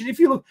inspiration, if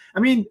you look, I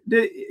mean,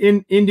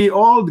 in the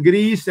old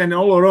Greece and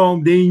all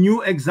around, they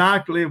knew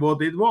exactly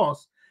what it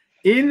was.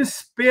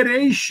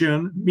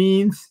 Inspiration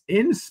means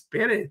in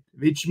spirit,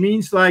 which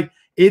means like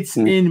It's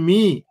in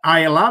me.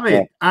 I love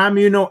it. I'm,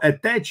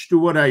 attached to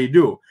what I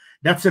do.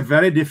 That's a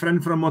very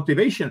different from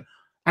motivation.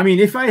 I mean,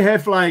 if I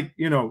have like,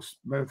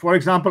 for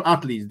example,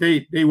 athletes,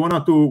 they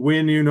want to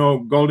win,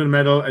 golden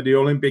medal at the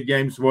Olympic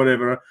Games,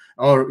 whatever,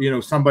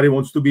 or, somebody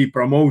wants to be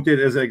promoted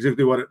as an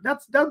executive, whatever.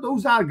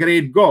 Those are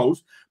great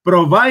goals,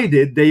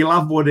 provided they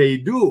love what they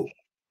do.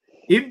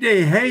 If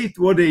they hate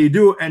what they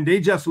do and they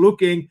just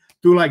looking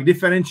to like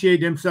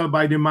differentiate themselves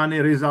by the money,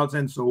 results,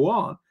 and so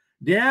on,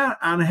 they are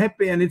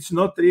unhappy and it's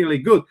not really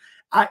good.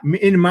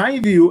 In my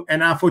view,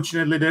 and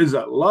unfortunately, there's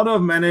a lot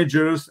of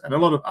managers and a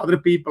lot of other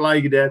people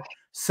like that.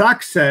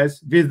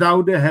 Success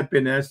without the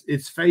happiness,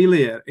 it's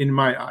failure in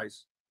my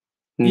eyes.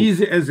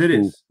 Easy as it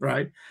is,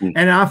 right?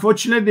 And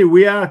unfortunately,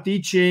 we are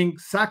teaching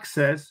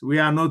success. We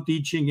are not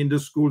teaching in the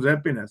schools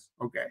happiness.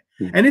 Okay.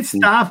 And it's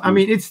tough. I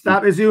mean, it's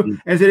tough,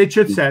 as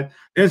Richard said.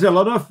 There's a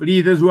lot of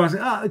leaders who are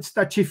saying, it's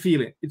touchy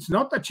feeling. It's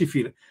not touchy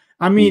feeling.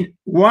 I mean,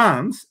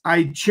 once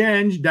I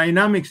changed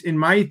dynamics in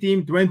my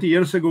team 20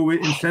 years ago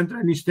in Central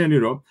and Eastern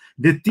Europe,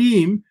 the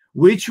team,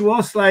 which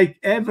was like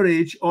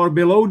average or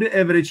below the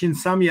average in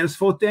some years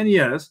for 10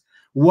 years,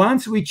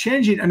 once we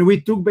changed it and we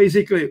took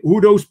basically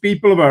who those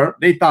people were,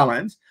 their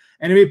talents,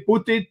 and we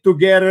put it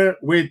together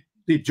with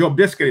the job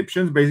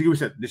descriptions. Basically, we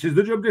said, this is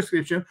the job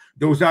description.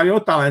 Those are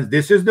your talents.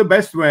 This is the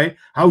best way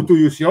how to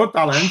use your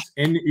talents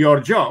in your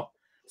job.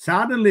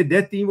 Suddenly,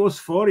 that team was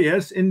 4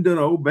 years in a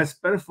row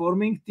best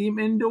performing team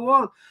in the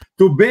world.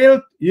 To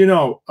build,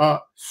 a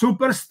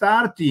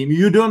superstar team,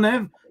 you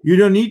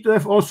don't need to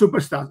have all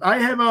superstars. I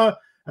have a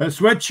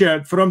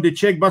sweatshirt from the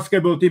Czech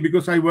basketball team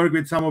because I work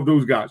with some of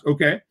those guys.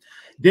 Okay,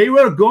 they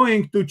were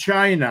going to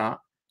China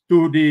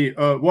to the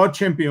World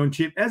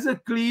Championship as a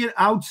clear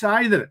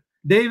outsider.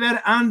 They were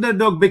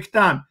underdog big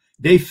time.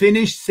 They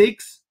finished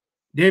 6th.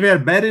 They were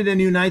better than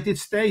the United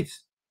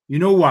States. You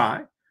know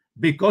why?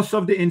 Because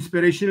of the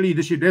inspirational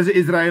leadership. There's an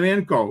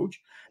Israeli coach,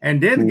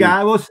 and that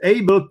guy was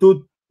able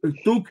to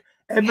took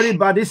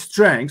everybody's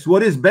strengths,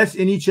 what is best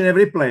in each and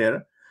every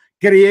player,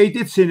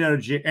 created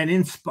synergy and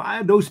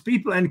inspired those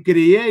people and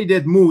create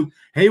that mood.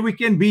 Hey, we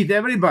can beat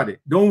everybody.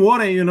 Don't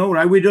worry,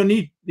 right? We don't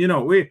need,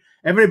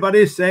 everybody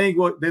is saying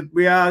that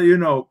we are,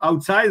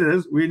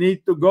 outsiders. We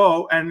need to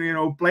go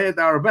and, play at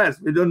our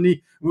best. We don't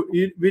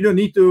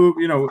need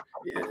to,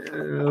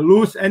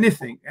 lose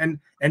anything. And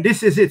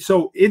this is it.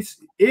 So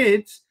it's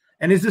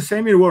the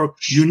same in work.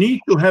 You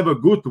need to have a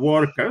good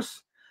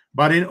workers,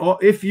 but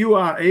if you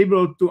are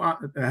able to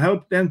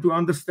help them to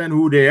understand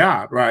who they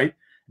are, right?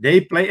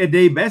 They play at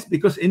their best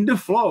because in the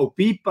flow,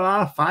 people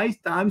are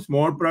 5 times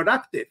more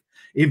productive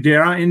if they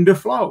are in the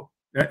flow.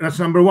 That's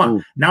number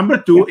one.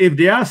 Number two, if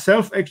they are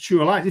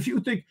self-actualized. If you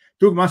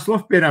took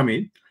Maslow's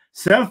pyramid,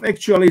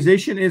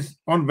 self-actualization is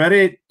on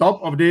very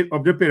top of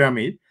the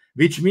pyramid,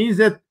 which means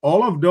that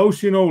all of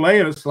those,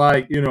 layers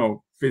like,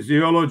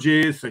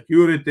 physiology,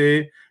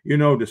 security,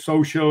 the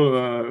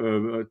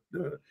social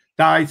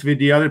ties with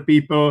the other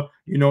people,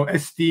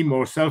 esteem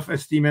or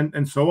self-esteem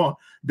and so on.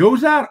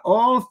 Those are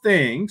all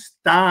things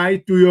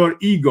tied to your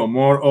ego,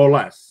 more or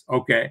less.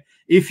 Okay.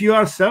 If you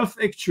are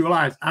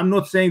self-actualized, I'm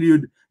not saying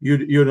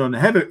you don't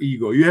have an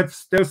ego. You have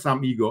still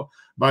some ego,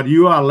 but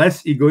you are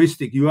less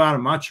egoistic. You are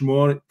much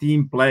more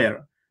team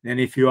player than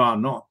if you are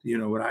not,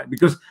 right?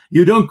 Because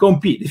you don't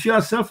compete. If you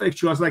are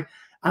self-actualized, like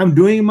I'm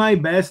doing my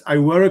best, I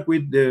work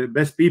with the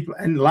best people.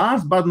 And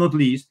last but not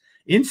least,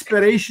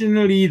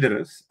 inspirational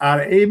leaders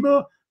are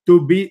able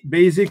to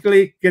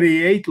basically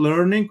create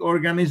learning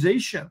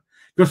organization.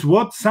 Because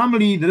what some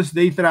leaders,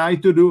 they try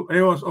to do,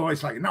 it was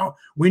always like, no,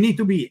 we need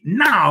to be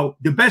now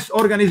the best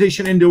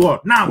organization in the world.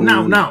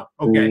 Now.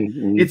 Okay.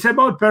 It's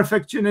about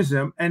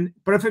perfectionism, and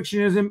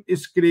perfectionism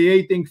is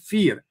creating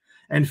fear.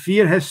 And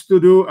fear has to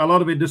do a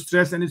lot with the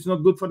stress, and it's not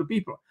good for the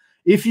people.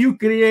 If you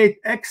create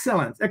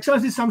excellence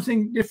is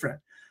something different.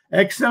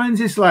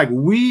 Excellence is like,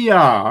 we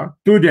are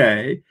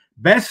today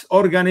best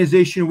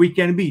organization we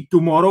can be.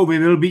 Tomorrow we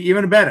will be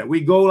even better.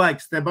 We go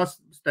like step by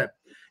step.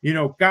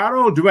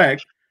 Carol Dweck,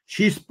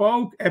 she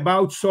spoke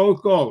about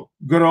so-called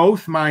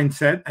growth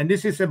mindset, and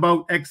this is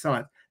about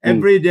excellence.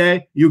 Every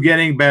day you're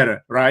getting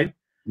better, right?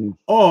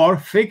 Or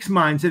fixed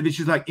mindset,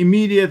 which is like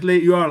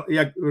immediately you are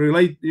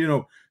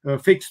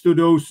fixed to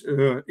those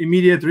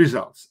immediate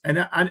results.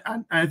 And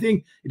I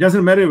think it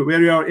doesn't matter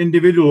where you are,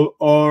 individual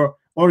or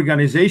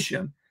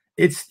organization,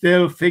 it's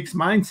still fixed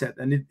mindset,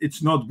 and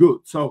it's not good.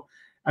 So,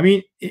 I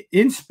mean,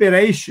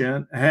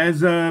 inspiration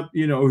has a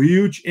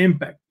huge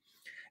impact.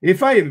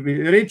 If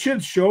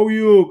Richard, show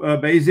you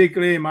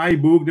basically my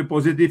book, The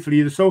Positive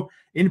Leader. So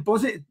in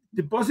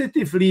The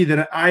Positive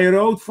Leader, I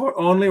wrote for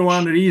only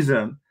one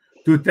reason,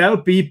 to tell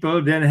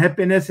people that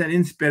happiness and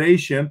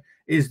inspiration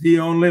is the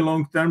only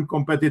long-term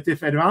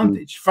competitive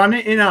advantage.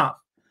 Funny enough,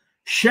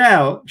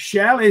 Shell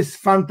is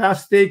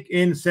fantastic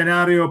in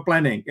scenario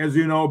planning, as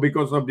you know,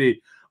 because of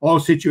the whole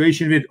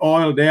situation with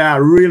oil. They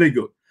are really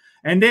good.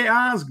 And they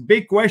asked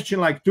big question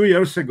like 2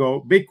 years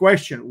ago, big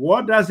question,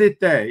 what does it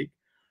take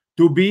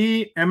to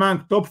be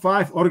among top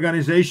 5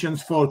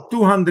 organizations for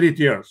 200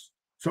 years?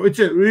 So it's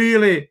a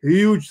really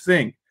huge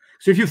thing.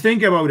 So if you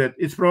think about it,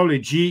 it's probably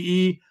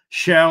GE,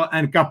 Shell,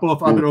 and a couple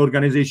of other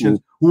organizations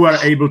who are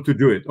able to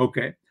do it.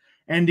 Okay.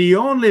 And the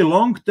only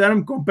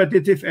long-term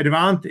competitive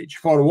advantage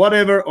for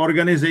whatever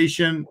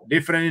organization,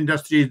 different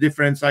industries,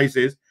 different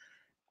sizes,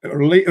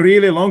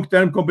 really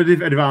long-term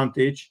competitive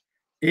advantage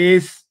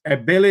is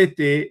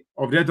ability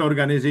of that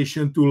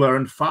organization to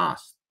learn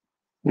fast.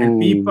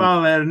 And people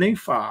are learning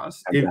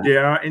fast if they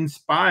are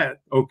inspired.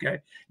 Okay.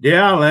 They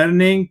are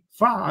learning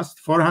fast,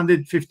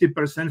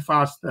 450%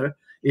 faster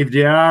if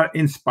they are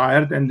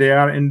inspired and they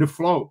are in the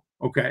flow.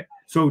 Okay.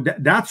 So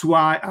that's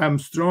why I'm a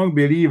strong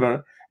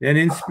believer that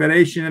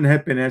inspiration and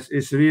happiness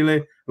is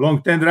really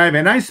long-term drive.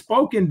 And I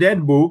spoke in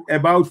that book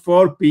about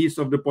 4 P's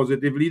of the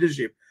positive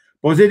leadership.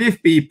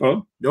 Positive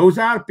people, those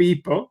are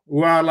people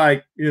who are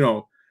like,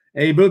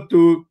 able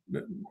to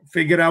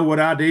figure out what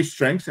are their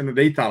strengths and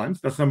their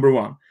talents. That's number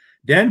 1.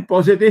 Then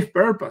positive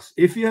purpose.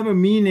 If you have a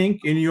meaning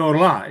in your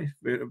life,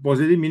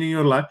 positive meaning in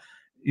your life,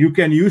 you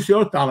can use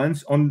your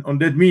talents on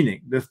that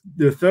meaning. The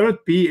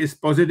 3rd P is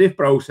positive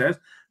process.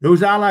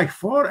 Those are like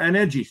 4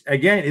 energies.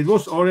 Again, it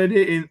was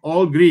already in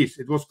all Greece.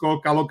 It was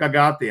called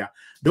kalokagatia.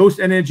 Those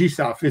energies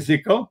are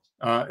physical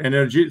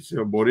energy, it's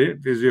your body,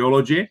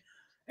 physiology,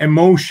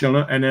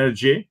 emotional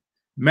energy,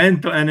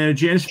 mental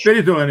energy, and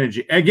spiritual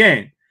energy.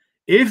 Again,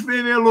 if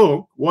we will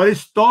look what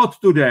is taught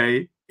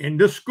today in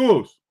the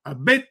schools, a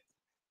bit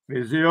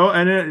physical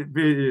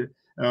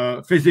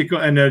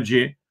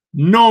energy,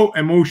 no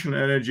emotional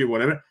energy,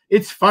 whatever.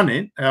 It's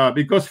funny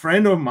because a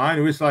friend of mine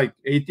who is like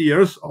 80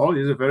 years old,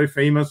 he's a very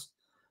famous,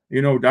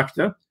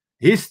 doctor.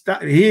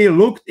 He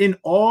looked in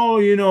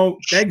all,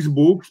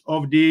 textbooks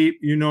of the,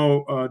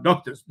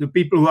 doctors, the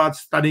people who are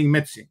studying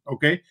medicine.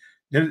 Okay.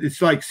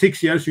 It's like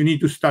 6 years you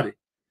need to study.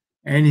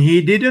 And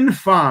he didn't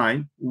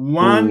find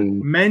one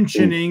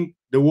mentioning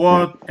the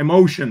word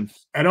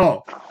emotions at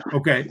all.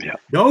 Okay.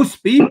 Those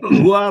people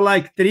who are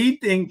like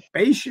treating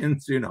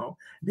patients,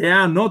 they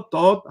are not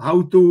taught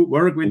how to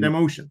work with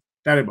emotions.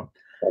 Terrible.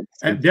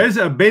 And there's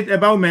a bit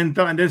about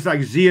mental and there's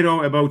like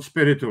 0 about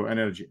spiritual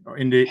energy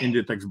in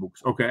the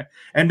textbooks. Okay.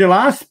 And the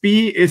last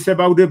P is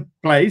about the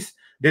place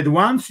that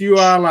once you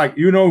are like,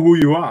 who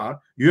you are,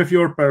 you have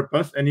your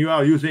purpose and you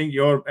are using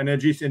your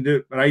energies in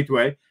the right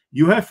way.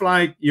 You have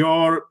like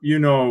your,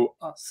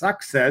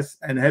 success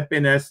and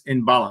happiness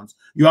in balance.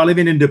 You are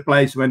living in the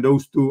place when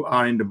those 2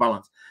 are in the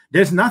balance.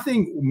 There's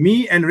nothing,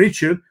 me and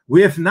Richard,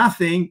 we have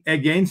nothing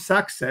against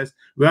success.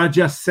 We are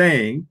just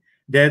saying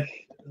that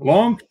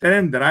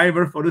long-term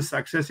driver for the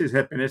success is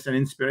happiness and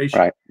inspiration.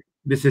 Right.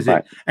 This is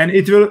it. And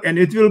it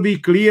will be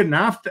clear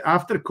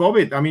after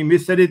COVID. I mean, we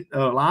said it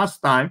last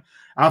time.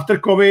 After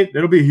COVID,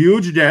 there will be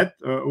huge debt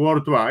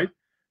worldwide.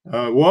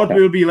 World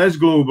will be less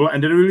global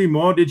and there will be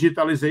more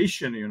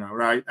digitalization,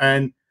 right?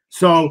 And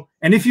so,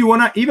 and if you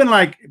want to, even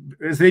like,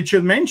 as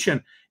Richard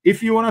mentioned,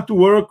 if you want to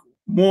work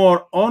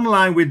more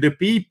online with the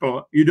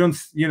people, you don't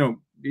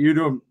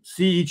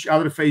see each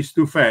other face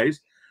to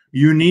face,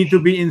 you need to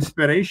be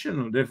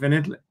inspirational,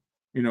 definitely,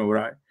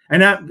 right?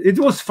 And it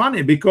was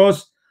funny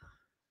because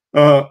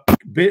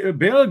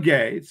Bill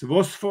Gates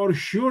was for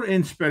sure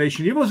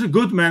inspiration. He was a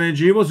good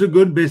manager. He was a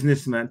good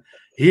businessman.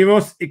 He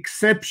was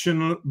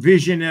exceptional,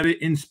 visionary,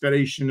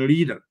 inspirational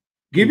leader.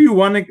 Give you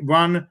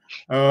one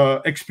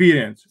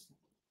experience.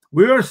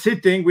 We were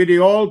sitting with the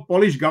old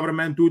Polish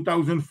government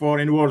 2004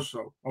 in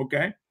Warsaw,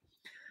 okay?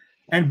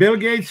 And Bill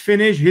Gates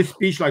finished his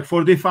speech like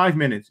 45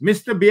 minutes.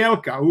 Mr.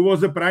 Bielka, who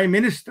was the prime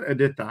minister at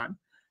the time,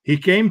 he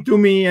came to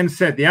me and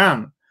said,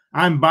 Jan,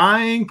 I'm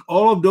buying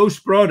all of those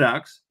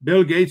products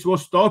Bill Gates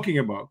was talking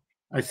about.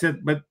 I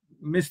said, but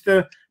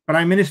Mr.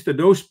 Prime Minister,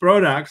 those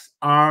products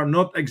are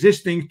not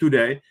existing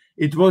today.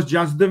 It was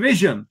just the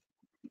vision.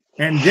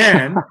 And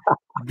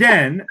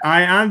then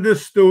I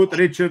understood,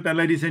 Richard and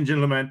ladies and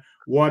gentlemen,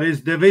 what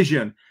is the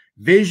vision?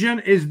 Vision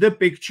is the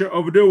picture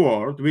of the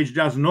world which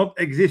does not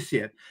exist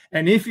yet.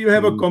 And if you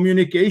have a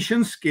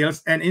communication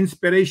skills and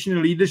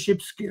inspirational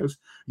leadership skills,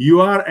 you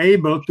are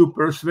able to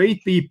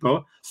persuade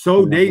people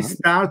so they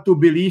start to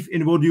believe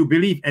in what you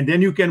believe. And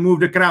then you can move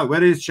the crowd.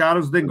 Whether it's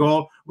Charles de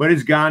Gaulle, whether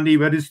it's Gandhi,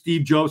 whether it's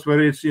Steve Jobs,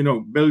 whether it's,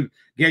 Bill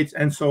Gates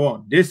and so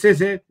on. This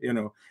is it,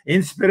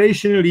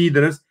 Inspirational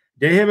leaders,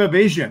 they have a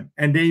vision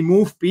and they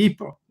move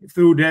people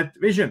through that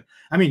vision.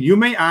 I mean, you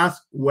may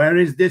ask, where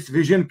is this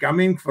vision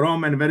coming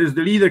from and where is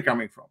the leader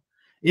coming from?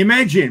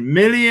 Imagine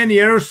million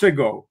years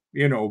ago,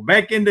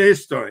 back in the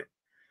history,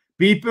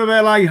 people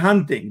were like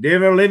hunting. They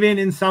were living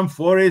in some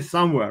forest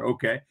somewhere,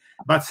 okay?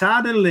 But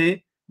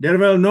suddenly there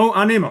were no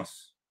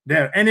animals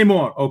there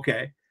anymore,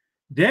 okay?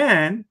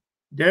 Then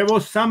there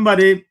was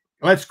somebody,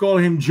 let's call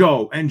him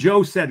Joe. And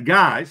Joe said,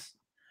 guys,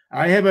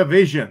 I have a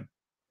vision.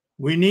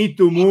 We need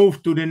to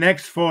move to the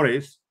next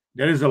forest.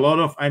 There is a lot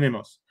of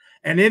animals.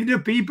 And if the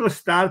people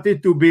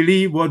started to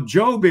believe what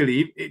Joe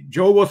believed,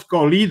 Joe was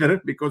called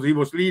leader because he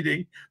was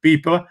leading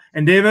people,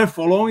 and they were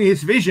following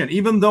his vision,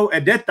 even though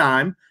at that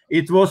time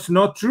it was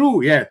not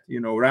true yet,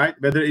 right?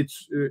 Whether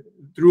it's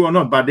true or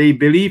not, but they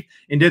believe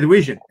in that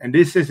vision. And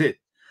this is it.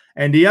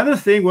 And the other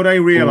thing, what I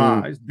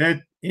realized,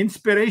 that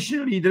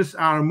inspirational leaders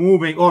are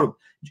moving, or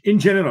in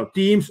general,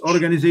 teams,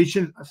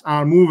 organizations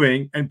are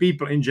moving, and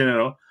people in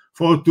general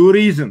for two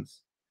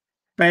reasons: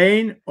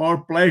 pain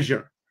or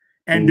pleasure.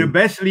 And the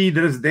best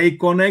leaders, they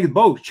connect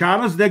both.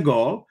 Charles de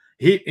Gaulle,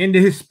 in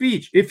his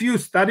speech, if you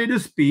study the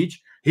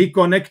speech, he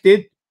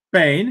connected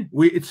pain.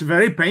 It's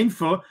very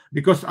painful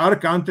because our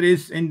country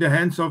is in the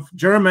hands of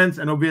Germans,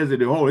 and obviously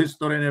the whole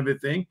history and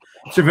everything.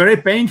 It's very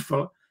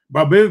painful.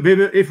 But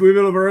if we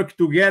will work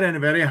together and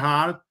very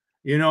hard,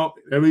 there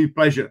will be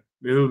pleasure.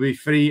 We will be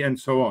free and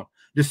so on.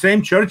 The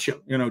same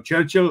Churchill.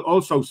 Churchill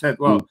also said,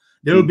 well,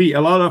 there will be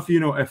a lot of,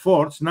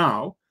 efforts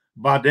now,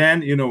 but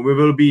then, we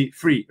will be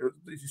free.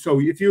 So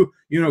if you,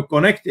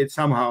 connect it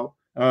somehow,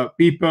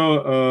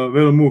 people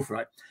will move,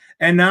 right?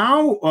 And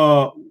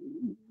now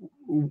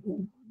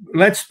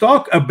let's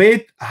talk a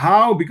bit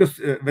how, because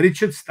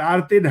Richard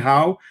started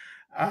how,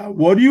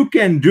 what you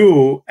can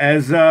do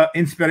as an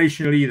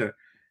inspirational leader.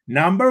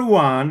 Number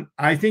one,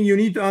 I think you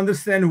need to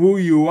understand who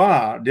you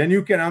are. Then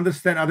you can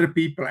understand other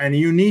people, and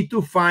you need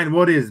to find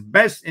what is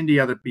best in the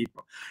other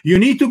people. You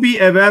need to be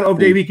aware of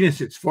their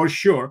weaknesses, for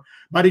sure,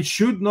 but it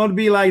should not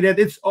be like that.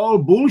 It's all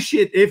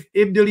bullshit if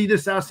the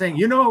leaders are saying,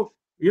 you know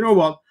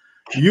what,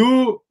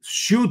 you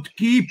should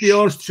keep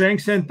your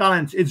strengths and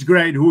talents. It's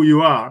great who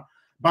you are,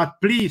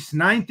 but please,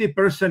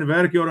 90%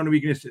 work your own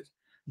weaknesses.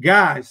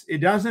 Guys,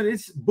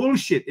 it's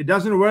bullshit. It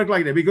doesn't work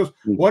like that, because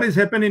what is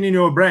happening in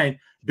your brain,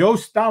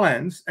 those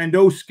talents and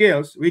those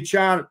skills, which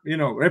are,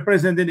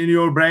 represented in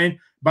your brain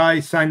by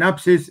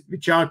synapses,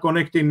 which are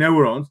connecting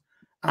neurons,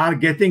 are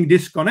getting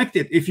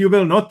disconnected. If you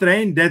will not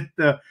train that,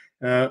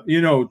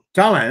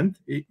 talent,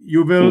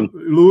 you will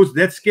lose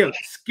that skill.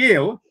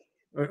 Skill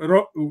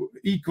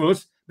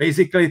equals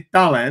basically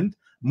talent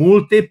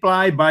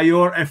multiplied by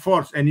your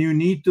efforts, and you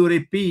need to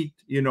repeat,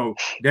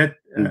 that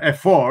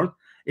effort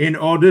in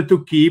order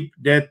to keep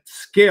that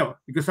skill,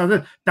 because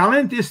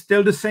talent is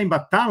still the same,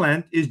 but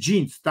talent is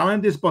genes,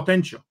 talent is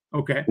potential.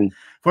 Okay.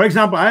 For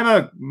example, I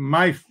have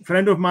my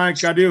friend of mine,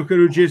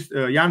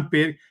 cardiochirurgist, Jan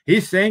Pirk.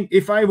 He's saying,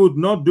 if I would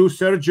not do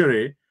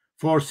surgery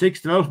for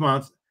 6-12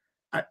 months,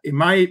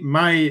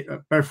 my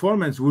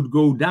performance would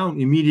go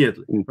down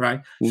immediately,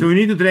 right? So you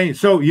need to train.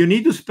 So you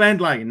need to spend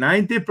like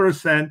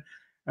 90%,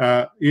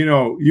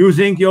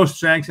 using your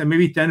strengths, and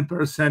maybe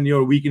 10%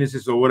 your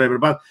weaknesses or whatever.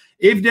 But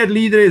if that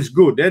leader is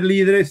good, that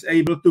leader is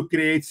able to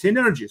create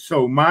synergy.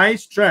 So my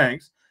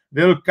strengths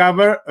will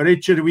cover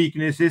Richard's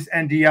weaknesses,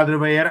 and the other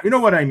way around. You know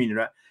what I mean,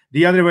 right?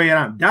 The other way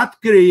around. That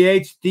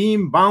creates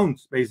team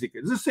bonds,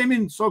 basically. It's the same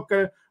in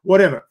soccer,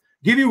 whatever.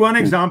 Give you one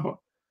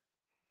example.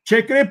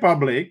 Czech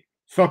Republic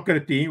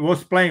soccer team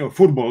was playing, a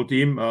football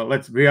team.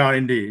 We are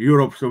in the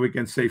Europe, so we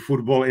can say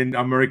football. In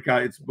America,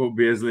 it's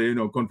obviously,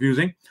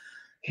 confusing.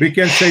 We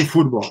can say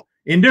football.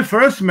 In the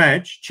first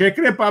match, Czech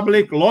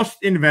Republic lost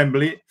in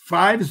Wembley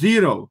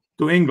 5-0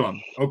 to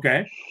England.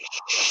 Okay.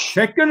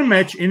 Second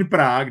match in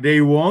Prague, they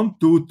won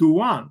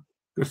 2-1.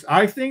 Because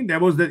I think there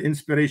was that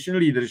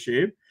inspirational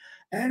leadership.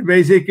 And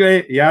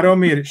basically,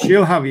 Jaromír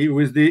Šilhavý, who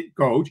is the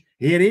coach,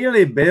 he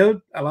really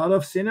built a lot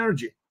of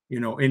synergy,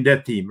 in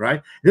that team,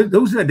 right?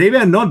 They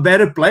were not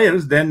better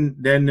players than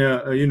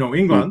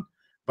England,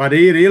 but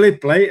they really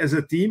play as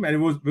a team, and it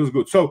was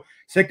good. So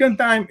second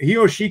time, he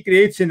or she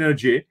creates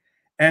synergy.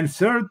 And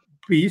third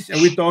piece,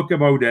 and we talk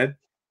about that,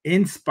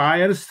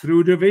 inspires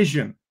through the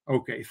vision.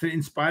 Okay, so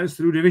inspires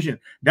through the vision.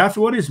 That's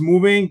what is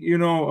moving,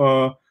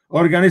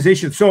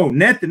 organization. So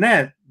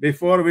net,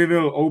 before we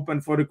will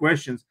open for the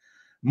questions,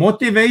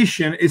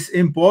 motivation is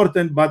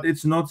important, but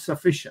it's not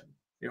sufficient,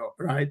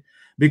 right?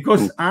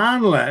 Because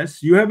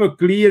unless you have a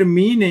clear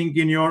meaning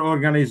in your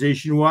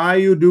organization, why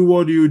you do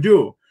what you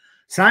do.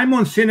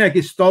 Simon Sinek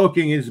is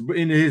talking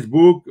in his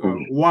book,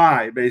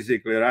 Why,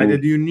 basically, right?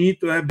 That you need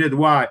to have that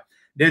why,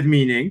 that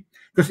meaning.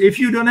 Because if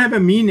you don't have a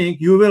meaning,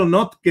 you will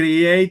not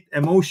create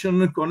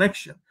emotional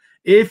connection.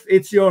 If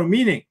it's your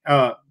meaning,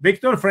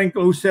 Viktor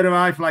Frankl, who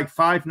survived like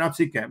 5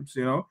 Nazi camps,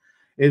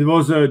 it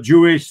was a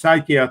Jewish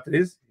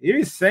psychiatrist. He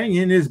is saying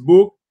in his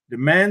book, The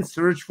Man's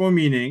Search for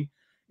Meaning,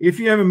 if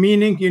you have a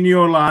meaning in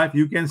your life,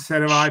 you can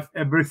survive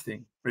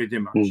everything, pretty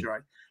much,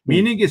 right?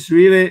 Meaning is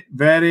really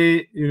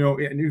very,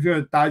 and if you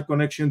have a tight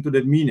connection to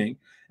that meaning,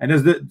 and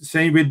it's the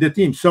same with the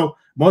team. So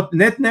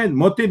net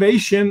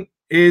motivation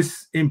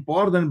is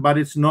important, but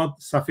it's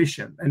not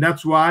sufficient. And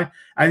that's why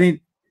I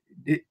think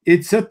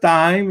it's a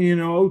time,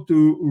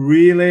 to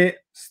really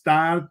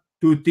start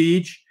to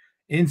teach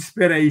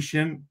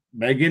inspiration,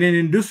 beginning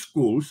in the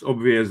schools,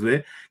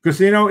 obviously, because,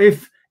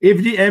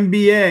 if the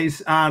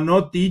MBAs are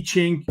not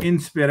teaching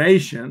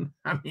inspiration,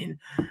 I mean,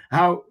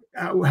 how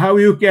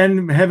you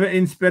can have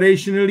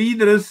inspirational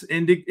leaders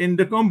in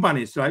the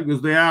companies, right?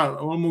 Because they are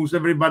almost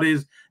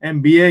everybody's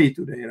MBA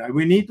today, right?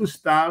 We need to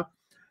start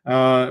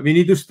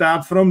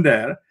from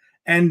there.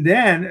 And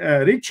then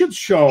Richard's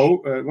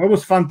show, what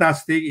was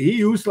fantastic, he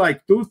used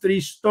like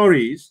 2-3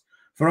 stories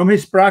from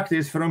his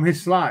practice, from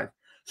his life.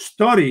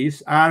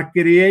 Stories are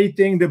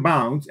creating the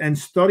bounds, and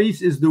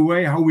stories is the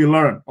way how we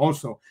learn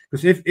also.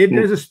 Because if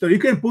there's a story, you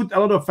can put a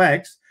lot of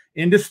facts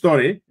in the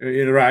story,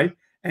 right?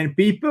 and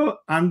people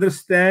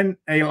understand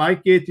and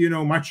like it,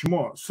 much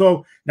more.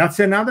 So that's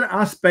another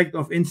aspect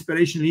of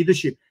inspiration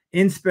leadership.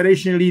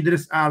 Inspiration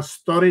leaders are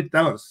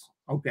storytellers.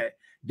 Okay,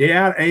 they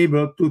are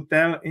able to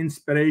tell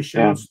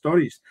inspirational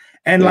stories.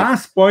 And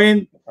last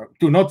point,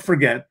 to not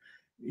forget,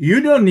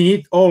 you don't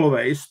need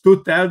always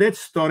to tell that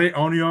story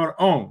on your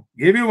own.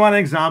 Give you one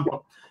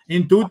example.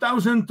 In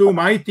 2002,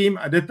 my team,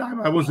 at the time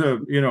I was a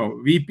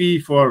VP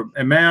for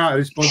EMEA,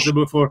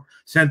 responsible for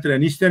Central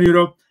and Eastern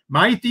Europe.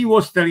 My team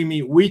was telling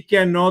me we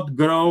cannot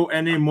grow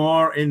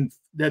anymore in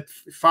that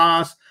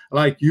fast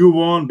like you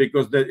want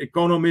because the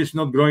economy is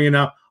not growing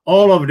enough.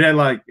 All of that,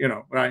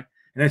 right?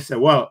 And I said,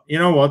 well, you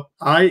know what?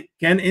 I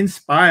can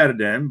inspire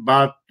them,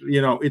 but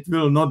it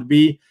will not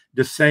be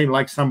the same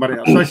like somebody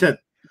else. So I said,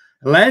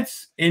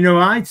 let's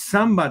invite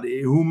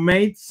somebody who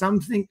made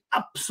something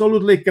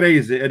absolutely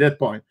crazy at that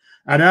point.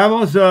 And that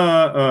was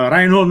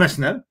Reinhold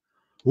Messner,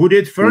 who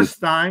did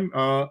first time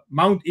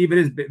Mount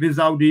Everest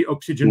without the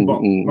oxygen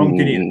bomb,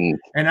 mountaineer.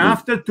 And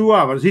after 2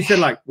 hours, he said,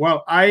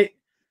 well, I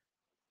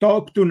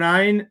talked to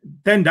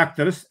 10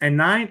 doctors, and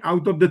 9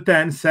 out of the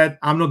 10 said,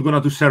 I'm not going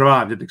to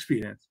survive that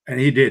experience. And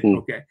he did,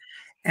 okay.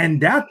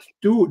 And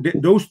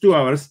those 2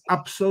 hours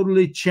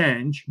absolutely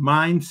changed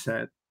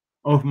mindset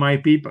of my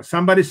people.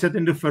 Somebody said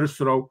in the first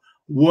row,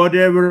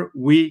 whatever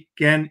we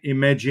can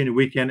imagine,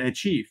 we can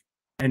achieve.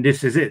 And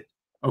this is it.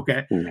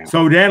 Okay.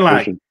 So then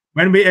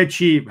when we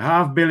achieved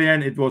 $500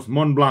 million, it was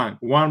Mont Blanc,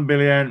 1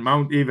 billion,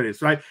 Mount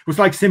Everest, right? It was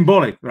like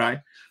symbolic, right?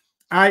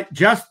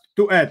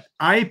 To add,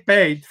 I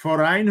paid for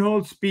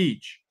Reinhold's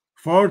speech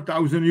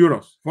 4,000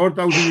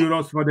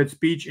 euros for that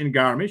speech in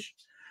Garmisch.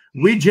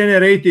 We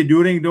generated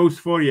during those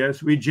 4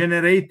 years, we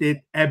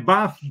generated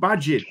above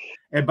budget,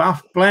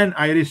 above plan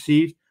I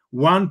received,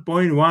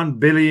 1.1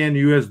 billion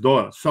US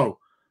dollars. So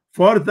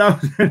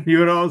 4,000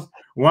 euros,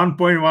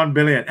 1.1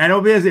 billion. And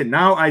obviously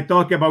now I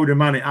talk about the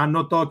money. I'm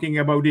not talking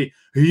about the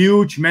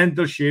huge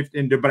mental shift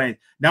in the brain.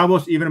 That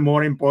was even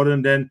more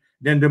important than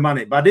the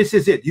money. But this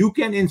is it. You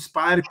can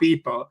inspire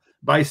people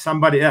by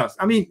somebody else.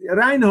 I mean,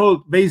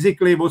 Reinhold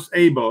basically was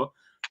able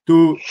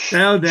to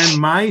tell them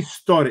my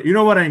story. You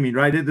know what I mean,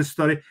 right? The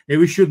story that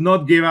we should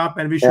not give up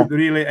and we should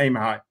really aim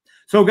high.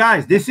 So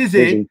guys, this is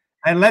it.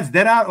 And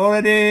there are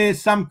already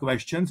some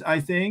questions, I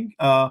think.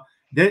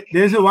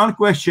 There's one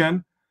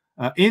question.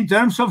 In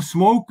terms of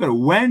Smoker,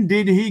 when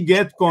did he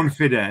get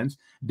confidence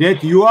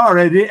that you are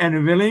ready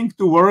and willing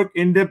to work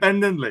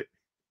independently?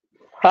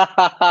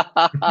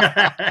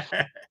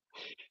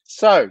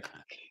 So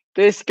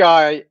this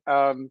guy,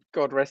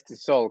 God rest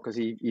his soul, because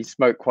he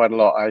smoked quite a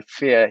lot. I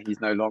fear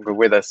he's no longer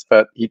with us,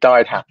 but he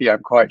died happy,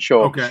 I'm quite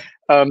sure. Okay.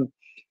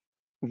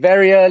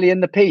 Very early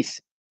in the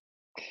piece,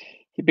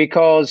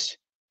 because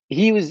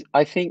he was,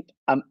 I think,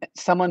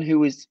 someone who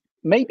was,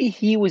 maybe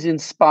he was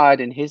inspired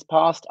in his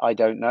past, I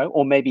don't know,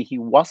 or maybe he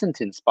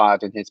wasn't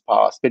inspired in his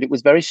past, but it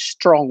was very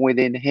strong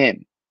within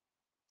him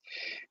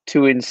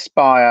to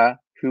inspire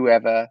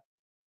whoever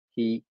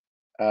he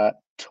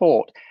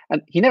taught.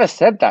 And he never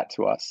said that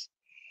to us,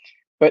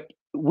 but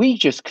we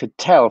just could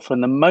tell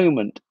from the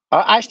moment.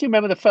 I actually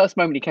remember the first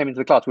moment he came into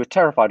the class, we were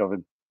terrified of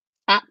him,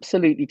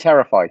 absolutely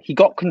terrified. He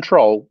got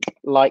control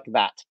like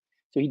that.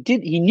 So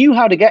he knew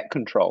how to get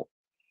control,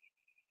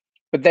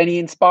 but then he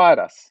inspired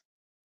us.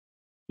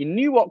 He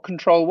knew what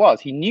control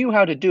was. He knew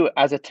how to do it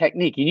as a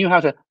technique. He knew how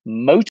to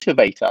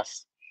motivate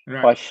us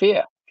by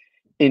fear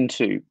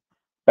into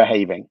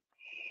behaving.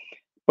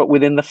 But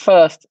within the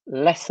first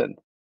lesson,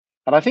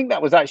 and I think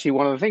that was actually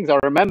one of the things I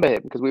remember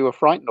him, because we were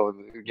frightened of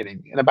him at the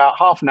beginning. And about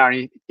half an hour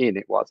in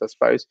it was, I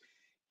suppose,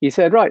 he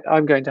said, right,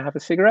 I'm going to have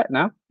a cigarette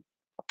now.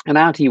 And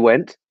out he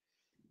went.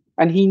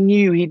 And he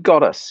knew he'd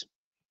got us.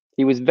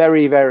 He was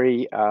very,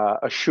 very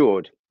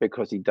assured,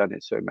 because he'd done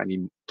it so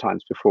many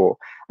times before.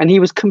 And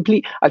he was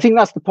complete. I think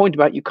that's the point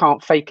about you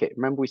can't fake it.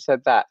 Remember we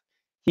said that?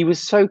 He was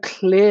so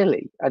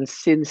clearly and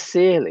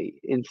sincerely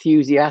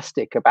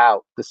enthusiastic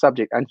about the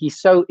subject. And he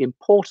so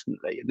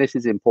importantly, and this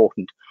is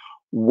important,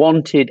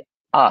 wanted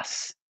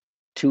us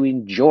to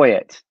enjoy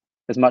it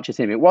as much as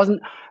him. It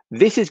wasn't,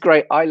 this is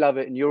great, I love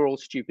it, and you're all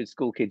stupid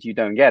school kids, you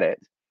don't get it.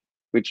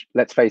 Which,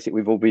 let's face it,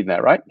 we've all been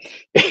there, right?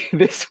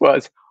 This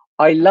was,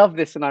 I love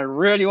this and I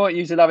really want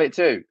you to love it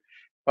too,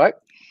 right?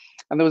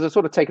 And there was a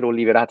sort of take it or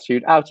leave it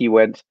attitude. Out he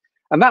went.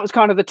 And that was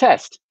kind of the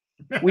test.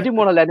 We didn't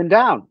want to let him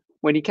down.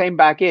 When he came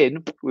back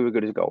in, we were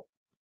good as gold.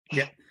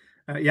 Yeah.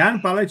 Jan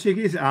Paleček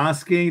is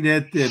asking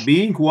that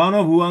being one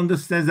of who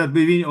understands that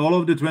between all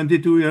of the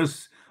 22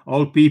 years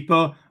old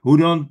people who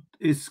don't,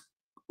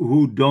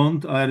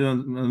 I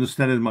don't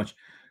understand as much.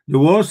 The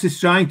world is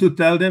trying to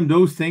tell them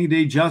those things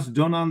they just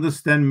don't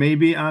understand.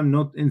 Maybe I'm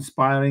not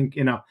inspiring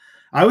enough.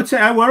 I would say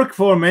I worked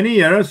for many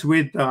years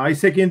with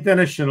ISEC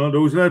International.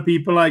 Those were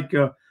people like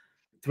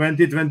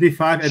 20,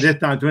 25 at that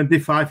time,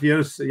 25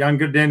 years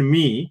younger than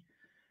me.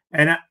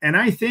 And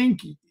I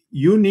think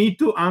you need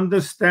to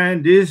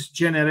understand this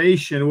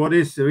generation, what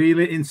is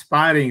really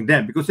inspiring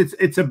them, because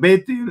it's a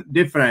bit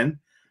different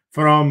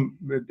from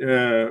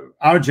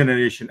our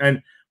generation.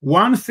 And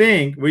one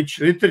thing which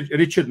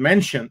Richard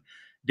mentioned,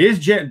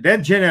 that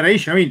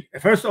generation, I mean,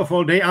 first of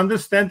all, they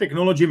understand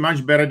technology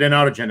much better than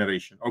our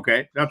generation.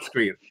 Okay, that's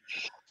clear.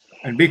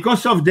 And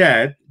because of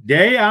that,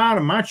 they are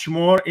much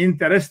more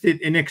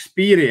interested in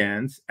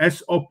experience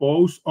as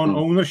opposed on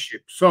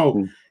ownership.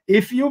 So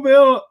if you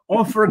will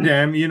offer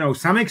them,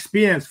 some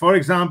experience, for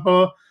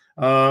example,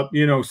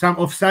 some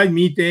offsite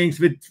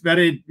meetings with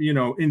very,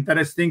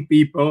 interesting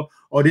people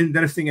or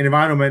interesting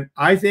environment,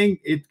 I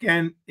think it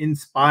can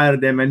inspire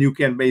them, and you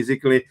can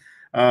basically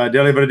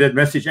deliver that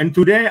message. And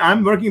today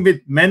I'm working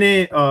with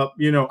many,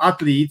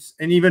 athletes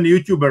and even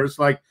YouTubers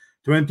like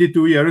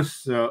 22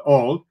 years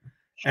old.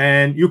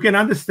 And you can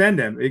understand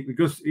them,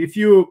 because if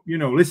you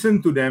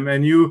listen to them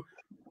and you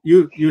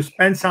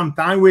spend some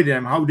time with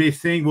them, how they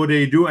think, what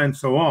they do, and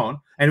so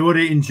on, and what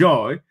they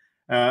enjoy,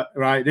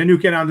 right? Then you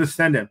can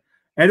understand them.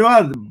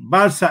 Edward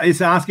Barsa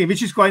is asking,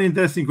 which is quite an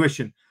interesting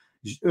question,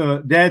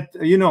 that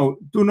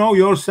to know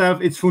yourself,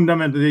 it's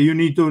fundamental. You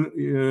need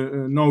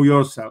to know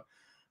yourself,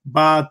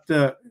 but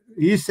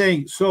he's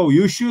saying so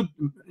you should,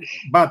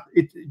 but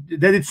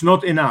that it's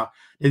not enough.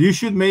 That you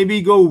should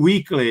maybe go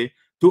weekly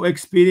to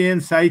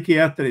experience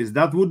psychiatrists.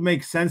 That would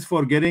make sense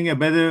for getting a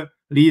better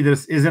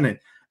leaders, isn't it?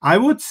 I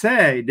would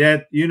say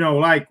that,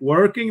 like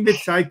working with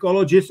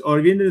psychologists or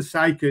even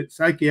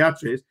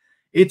psychiatrists,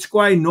 it's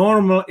quite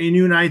normal in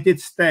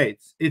United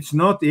States. It's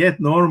not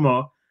yet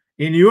normal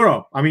in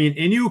Europe. I mean,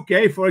 in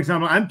UK, for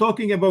example, I'm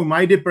talking about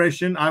my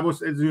depression. I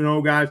was, as you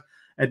know, guys,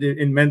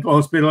 in mental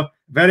hospital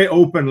very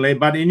openly,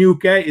 but in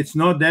UK, it's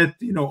not that,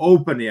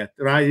 open yet,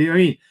 right? I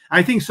mean,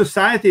 I think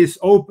society is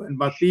open,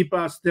 but people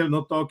are still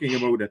not talking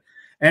about it.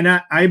 And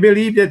I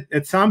believe that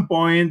at some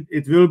point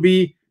it will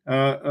be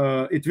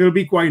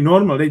quite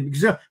normal.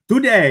 Because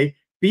today,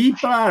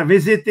 people are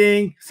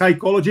visiting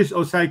psychologists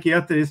or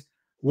psychiatrists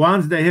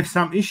once they have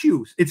some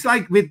issues. It's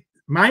like with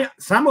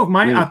some of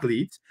my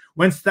athletes,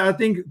 when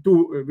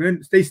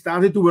they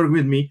started to work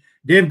with me,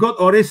 they've got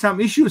already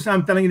some issues.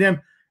 I'm telling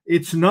them,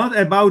 it's not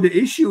about the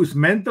issues.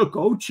 Mental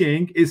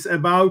coaching is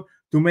about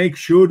to make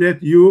sure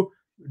that you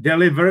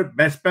deliver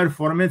best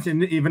performance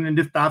even in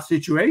the tough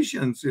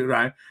situations,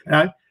 right?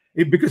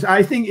 Because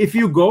I think if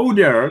you go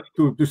there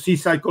to see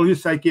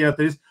psychologists,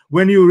 psychiatrists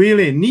when you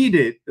really need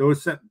it,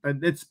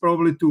 that's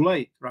probably too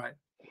late, right?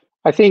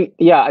 I think,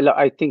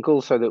 I think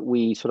also that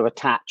we sort of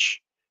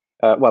attach,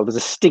 there's a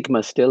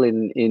stigma still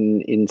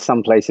in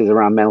some places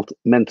around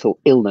mental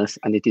illness,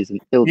 and it is an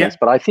illness.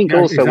 But I think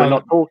also we're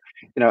not all,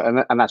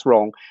 and that's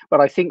wrong. But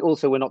I think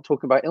also we're not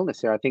talking about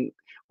illness here. I think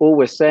all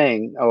we're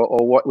saying,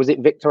 or what was it,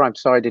 Victor? I'm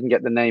sorry, I didn't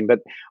get the name, but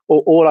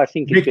all I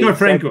think Victor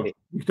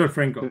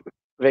Frankl.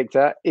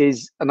 Victor,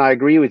 is, and I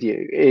agree with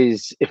you,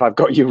 is, if I've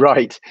got you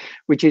right,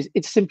 which is,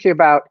 it's simply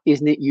about,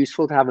 isn't it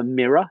useful to have a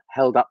mirror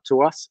held up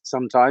to us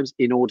sometimes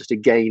in order to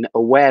gain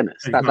awareness?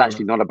 That's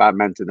actually not about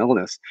mental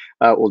illness,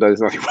 although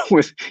there's nothing wrong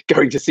with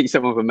going to see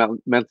someone with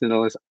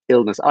mental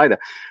illness either.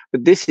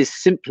 But this is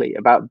simply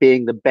about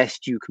being the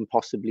best you can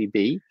possibly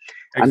be.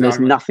 And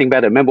there's nothing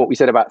better. Remember what we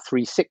said about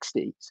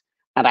 360s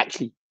and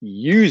actually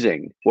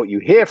using what you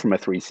hear from a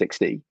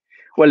 360.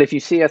 Well, if you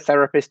see a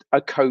therapist,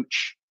 a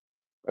coach,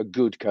 a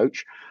good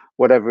coach,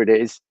 whatever it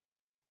is,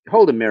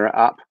 hold a mirror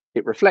up,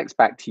 it reflects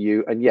back to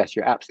you, and yes,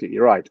 you're absolutely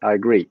right, I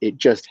agree, it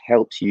just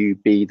helps you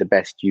be the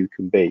best you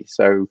can be.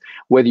 So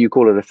whether you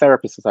call it a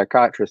therapist, a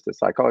psychiatrist, a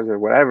psychologist, or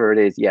whatever it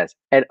is, yes,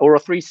 or a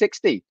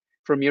 360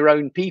 from your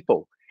own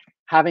people,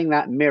 having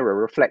that mirror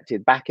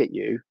reflected back at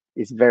you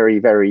is very,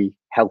 very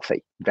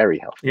healthy, very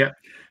healthy.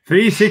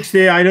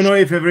 360, I don't know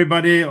if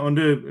everybody on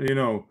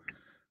the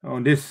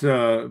on this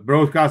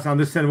broadcast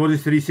understand what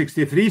is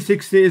 360.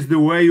 360 is the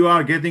way you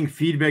are getting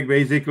feedback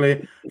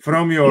basically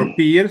from your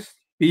peers,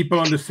 people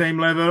on the same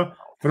level,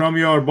 from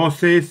your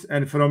bosses,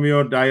 and from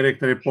your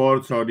direct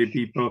reports or the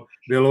people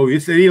below.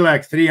 It's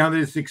relaxed,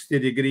 360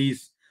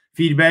 degrees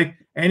feedback,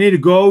 and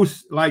it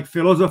goes like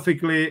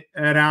philosophically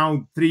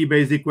around three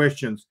basic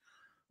questions.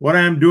 What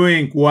I'm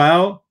doing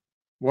well,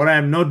 what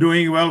I'm not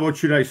doing well, what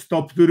should I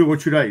stop to do?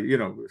 What should I,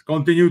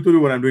 continue to do?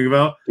 What I'm doing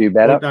well, do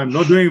better. What I'm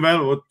not doing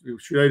well, what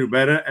should I do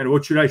better? And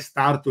what should I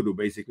start to do,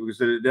 basically?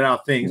 Because there are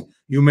things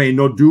you may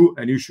not do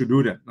and you should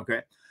do them,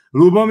 okay?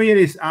 Lubomir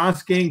is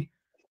asking,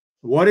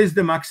 what is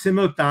the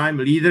maximal time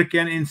leader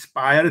can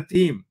inspire a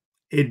team?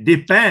 It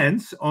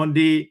depends on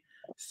the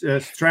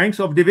strength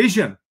of the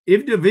vision.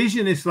 If the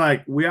vision is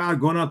like, we are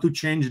going to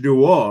change the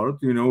world,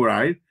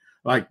 right?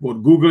 Like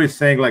what Google is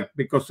saying, like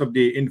because of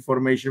the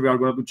information, we are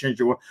going to change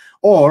the world.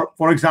 Or,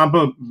 for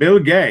example, Bill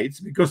Gates,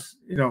 because,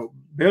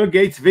 Bill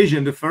Gates'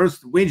 vision, the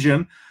first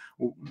vision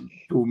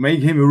to make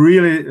him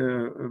really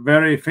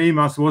very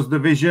famous was the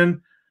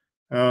vision,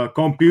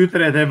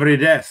 computer at every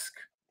desk.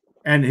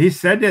 And he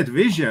said that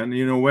vision,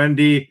 when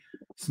the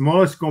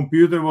smallest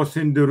computer was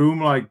in the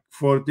room, like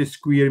 40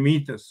 square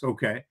meters.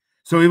 Okay.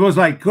 So it was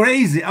like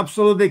crazy,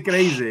 absolutely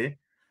crazy.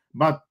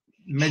 But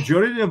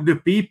majority of the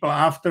people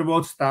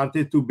afterwards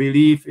started to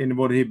believe in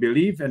what he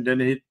believed, and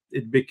then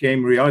it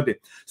became reality.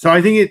 So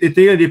I think it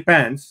really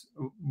depends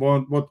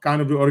on what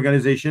kind of the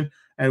organization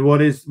and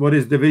what is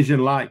the vision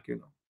like,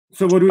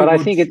 So what do I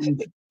think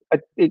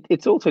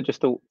it's also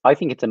just I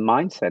think it's a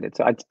mindset.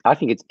 I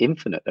think it's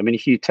infinite. I mean,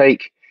 if you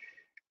take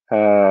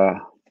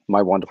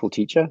my wonderful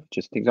teacher,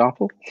 just an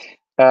example,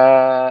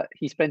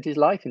 he spent his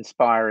life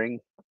inspiring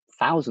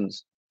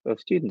thousands of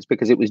students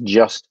because it was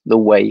just the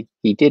way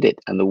he did it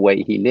and the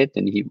way he lived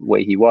and the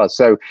way he was.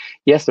 So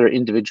yes, there are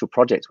individual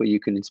projects where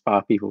you can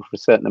inspire people for a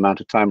certain amount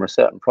of time or a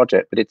certain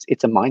project, but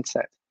it's a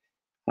mindset.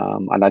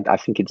 And I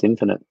think it's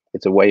infinite.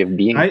 It's a way of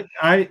being.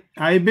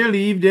 I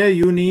believe that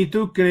you need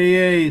to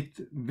create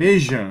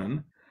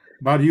vision,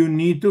 but you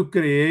need to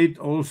create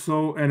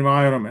also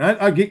environment.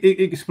 I'll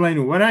explain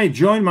you. When I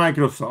joined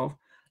Microsoft,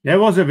 there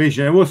was a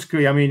vision. It was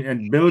clear. I mean,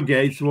 and Bill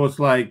Gates was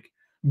like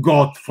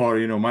God for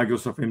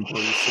Microsoft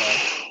employees.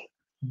 Right?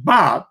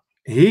 But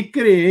he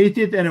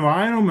created an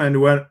environment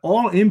where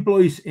all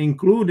employees,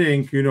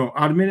 including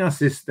admin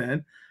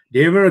assistant,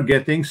 they were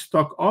getting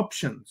stock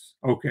options.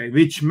 Okay,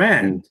 which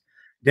meant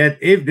that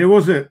if there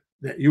was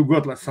you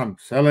got like some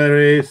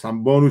salary,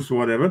 some bonus,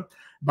 whatever,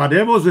 but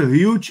there was a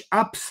huge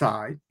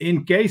upside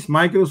in case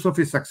Microsoft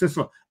is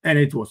successful, and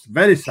it was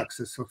very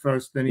successful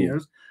first 10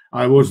 years.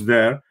 I was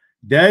there.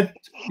 That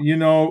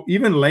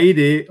even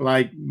lady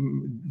like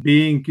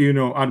being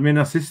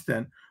admin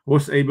assistant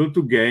was able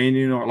to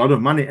gain a lot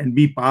of money and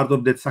be part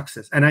of that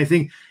success. And I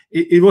think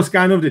it was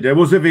kind of there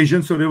was a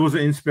vision, so there was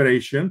an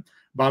inspiration.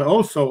 But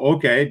also,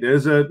 okay,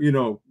 there's a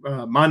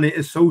money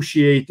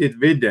associated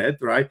with that,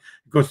 right?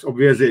 Because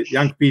obviously,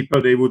 young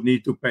people, they would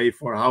need to pay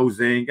for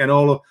housing and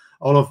all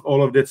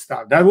of that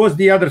stuff. That was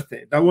the other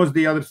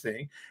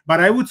thing. But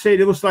I would say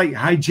there was like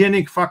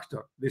hygienic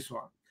factor. This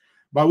one,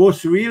 but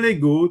what's really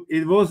good,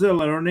 it was a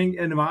learning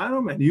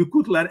environment. You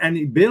could learn,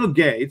 and Bill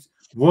Gates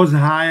was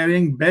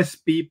hiring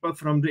best people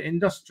from the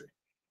industry,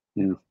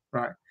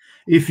 right?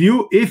 If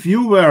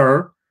you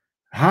were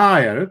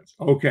hired,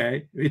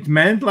 okay, it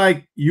meant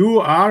like you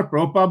are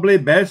probably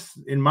best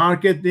in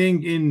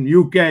marketing in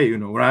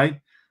UK, right,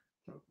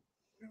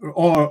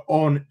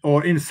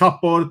 or in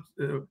support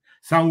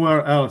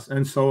somewhere else,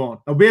 and so on.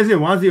 Obviously,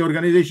 once the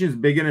organization is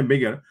bigger and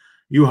bigger,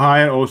 you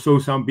hire also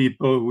some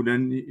people who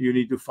then you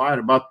need to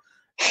fire. But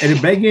at the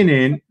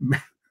beginning,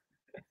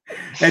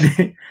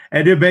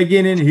 at the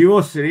beginning, he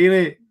was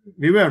really.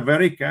 We were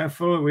very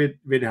careful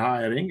with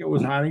hiring. I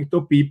was hiring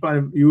top people,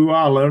 and you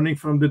are learning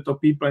from the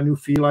top people, and you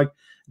feel like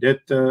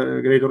that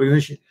great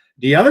organization.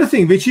 The other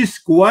thing, which is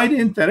quite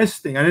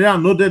interesting, and there are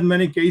not that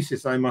many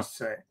cases, I must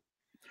say.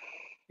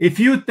 If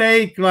you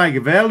take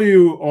like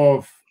value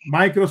of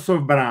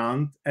Microsoft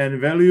brand and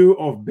value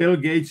of Bill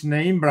Gates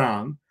name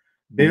brand,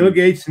 Bill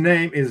Gates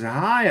name is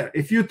higher.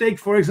 If you take,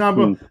 for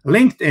example,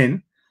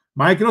 LinkedIn,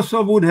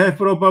 Microsoft would have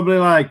probably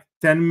like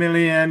 10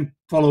 million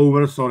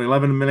followers or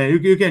 11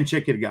 million. You can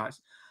check it,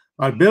 guys.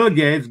 But Bill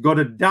Gates got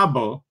a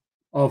double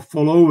of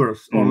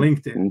followers on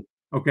LinkedIn.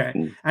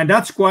 Okay. And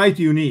that's quite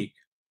unique,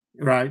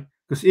 right?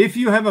 Because if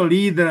you have a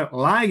leader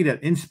like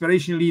that,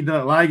 inspiration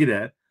leader like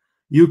that,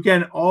 you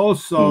can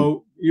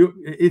also,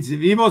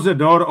 it was a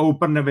door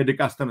opener with the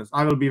customers.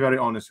 I will be very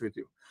honest with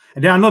you.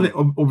 And they are not,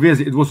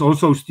 obviously, it was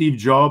also Steve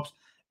Jobs.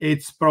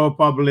 It's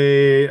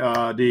probably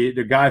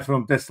the guy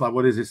from Tesla.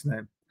 What is his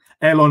name?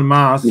 Elon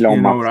Musk,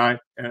 right?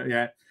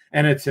 Yeah.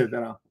 And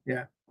etc.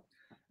 Yeah.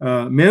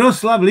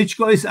 Miroslav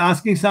Lichko is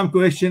asking some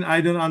question. I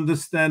don't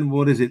understand.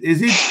 What is it?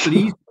 Is it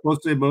please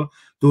possible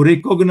to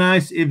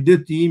recognize if the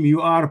team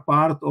you are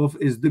part of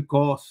is the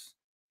cause?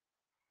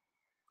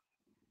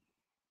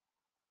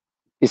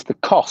 Is the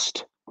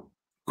cost?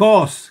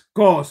 Cause.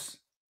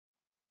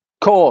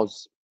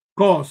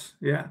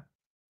 Yeah.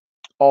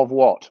 Of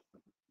what?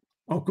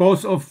 Of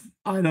course of,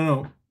 I don't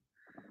know.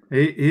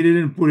 He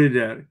didn't put it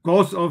there.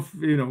 Cause of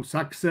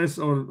success,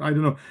 or I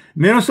don't know.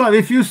 Miroslav,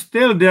 if you're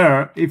still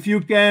there, if you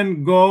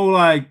can go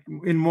like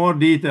in more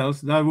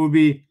details, that would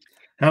be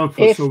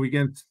helpful. So we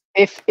can.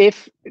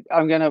 If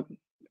I'm gonna,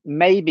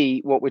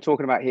 maybe what we're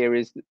talking about here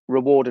is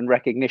reward and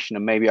recognition,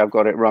 and maybe I've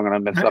got it wrong and I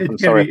messed up. I'm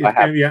sorry if I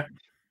have. Yeah.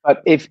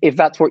 But if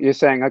that's what you're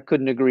saying, I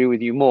couldn't agree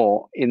with you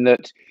more, in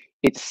that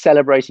it's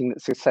celebrating the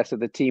success of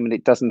the team, and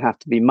it doesn't have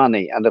to be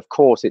money. And of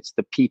course, it's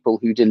the people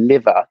who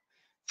deliver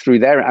through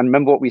there. And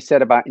remember what we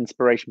said about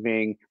inspiration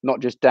being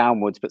not just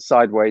downwards, but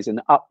sideways and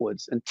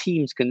upwards. And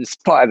teams can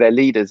inspire their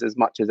leaders as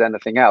much as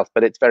anything else.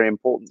 But it's very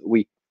important that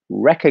we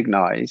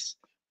recognize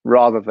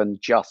rather than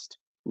just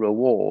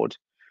reward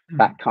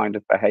that kind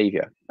of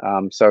behavior.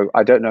 So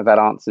I don't know if that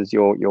answers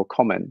your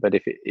comment, but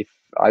if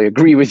I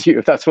agree with you,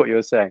 if that's what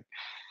you're saying.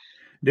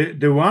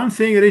 The one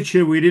thing,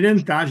 Richard, we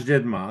didn't touch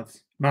that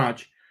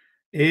much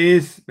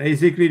is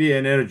basically the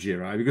energy,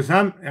 right? Because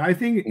I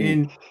think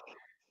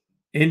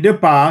in the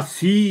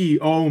past,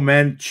 CEO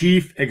meant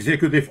Chief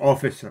Executive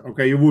Officer.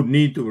 Okay, you would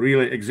need to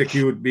really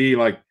be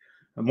like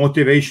a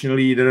motivational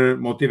leader,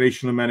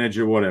 motivational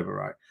manager, whatever,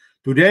 right?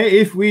 Today,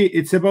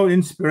 it's about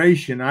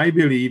inspiration. I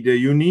believe that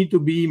you need to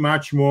be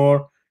much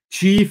more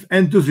Chief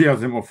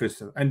Enthusiasm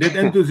Officer, and that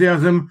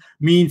enthusiasm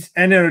means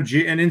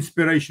energy and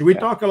inspiration. We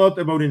talk a lot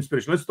about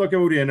inspiration. Let's talk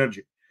about the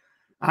energy.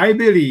 I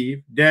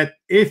believe that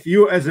if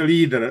you as a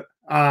leader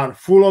are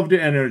full of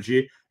the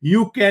energy,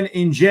 you can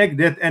inject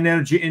that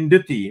energy in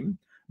the team.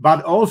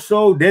 but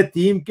also that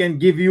team can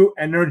give you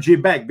energy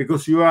back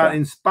because you are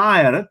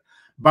inspired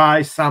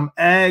by some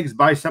acts,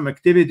 by some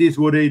activities,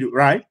 what they do,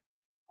 right?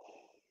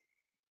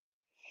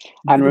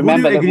 And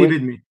remember, would you agree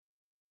with me?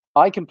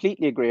 I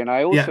completely agree, and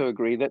I also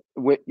agree that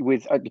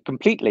with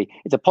completely,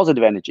 it's a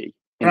positive energy,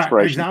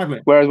 inspiration. Right,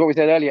 exactly. Whereas what we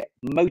said earlier,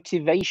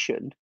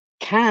 motivation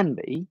can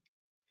be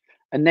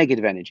a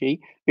negative energy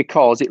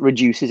because it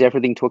reduces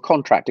everything to a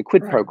contract, a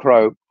quid pro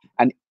quo.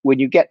 And when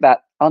you get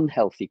that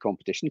unhealthy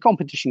competition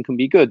can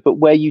be good, but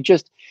where you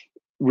just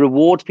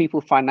reward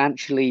people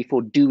financially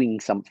for doing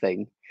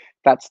something,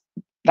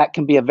 that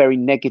can be a very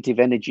negative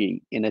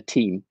energy in a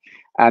team.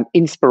 And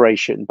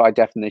inspiration, by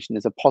definition,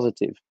 is a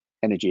positive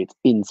energy. It's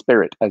in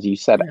spirit, as you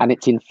said, and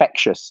it's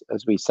infectious,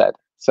 as we said.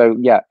 So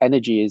yeah,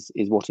 energy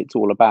is what it's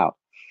all about.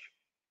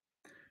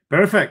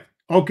 Perfect.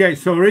 Okay,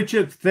 so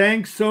Richard,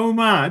 thanks so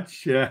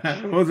much.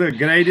 It was a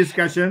great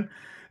discussion.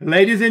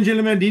 Ladies and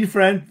gentlemen, dear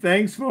friend,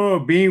 thanks for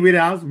being with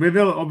us. We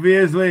will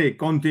obviously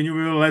continue.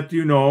 We will let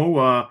you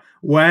know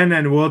when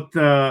and what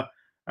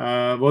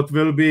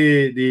will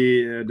be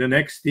the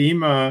next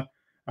team.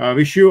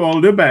 Wish you all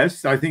the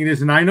best. I think it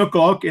is 9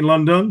 o'clock in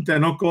London,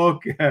 10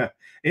 o'clock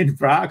in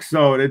Prague.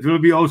 So it will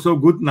be also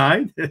good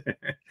night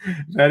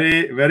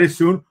very, very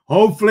soon.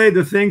 Hopefully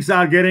the things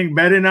are getting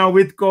better now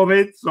with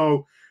COVID.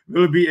 So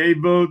we'll be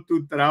able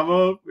to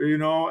travel,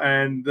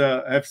 and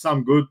have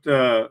some good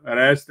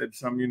rest and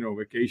some,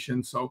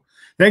 vacation. So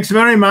thanks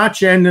very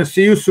much, and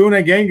see you soon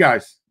again,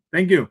 guys.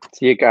 Thank you.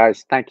 See you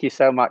guys. Thank you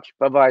so much.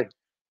 Bye-bye.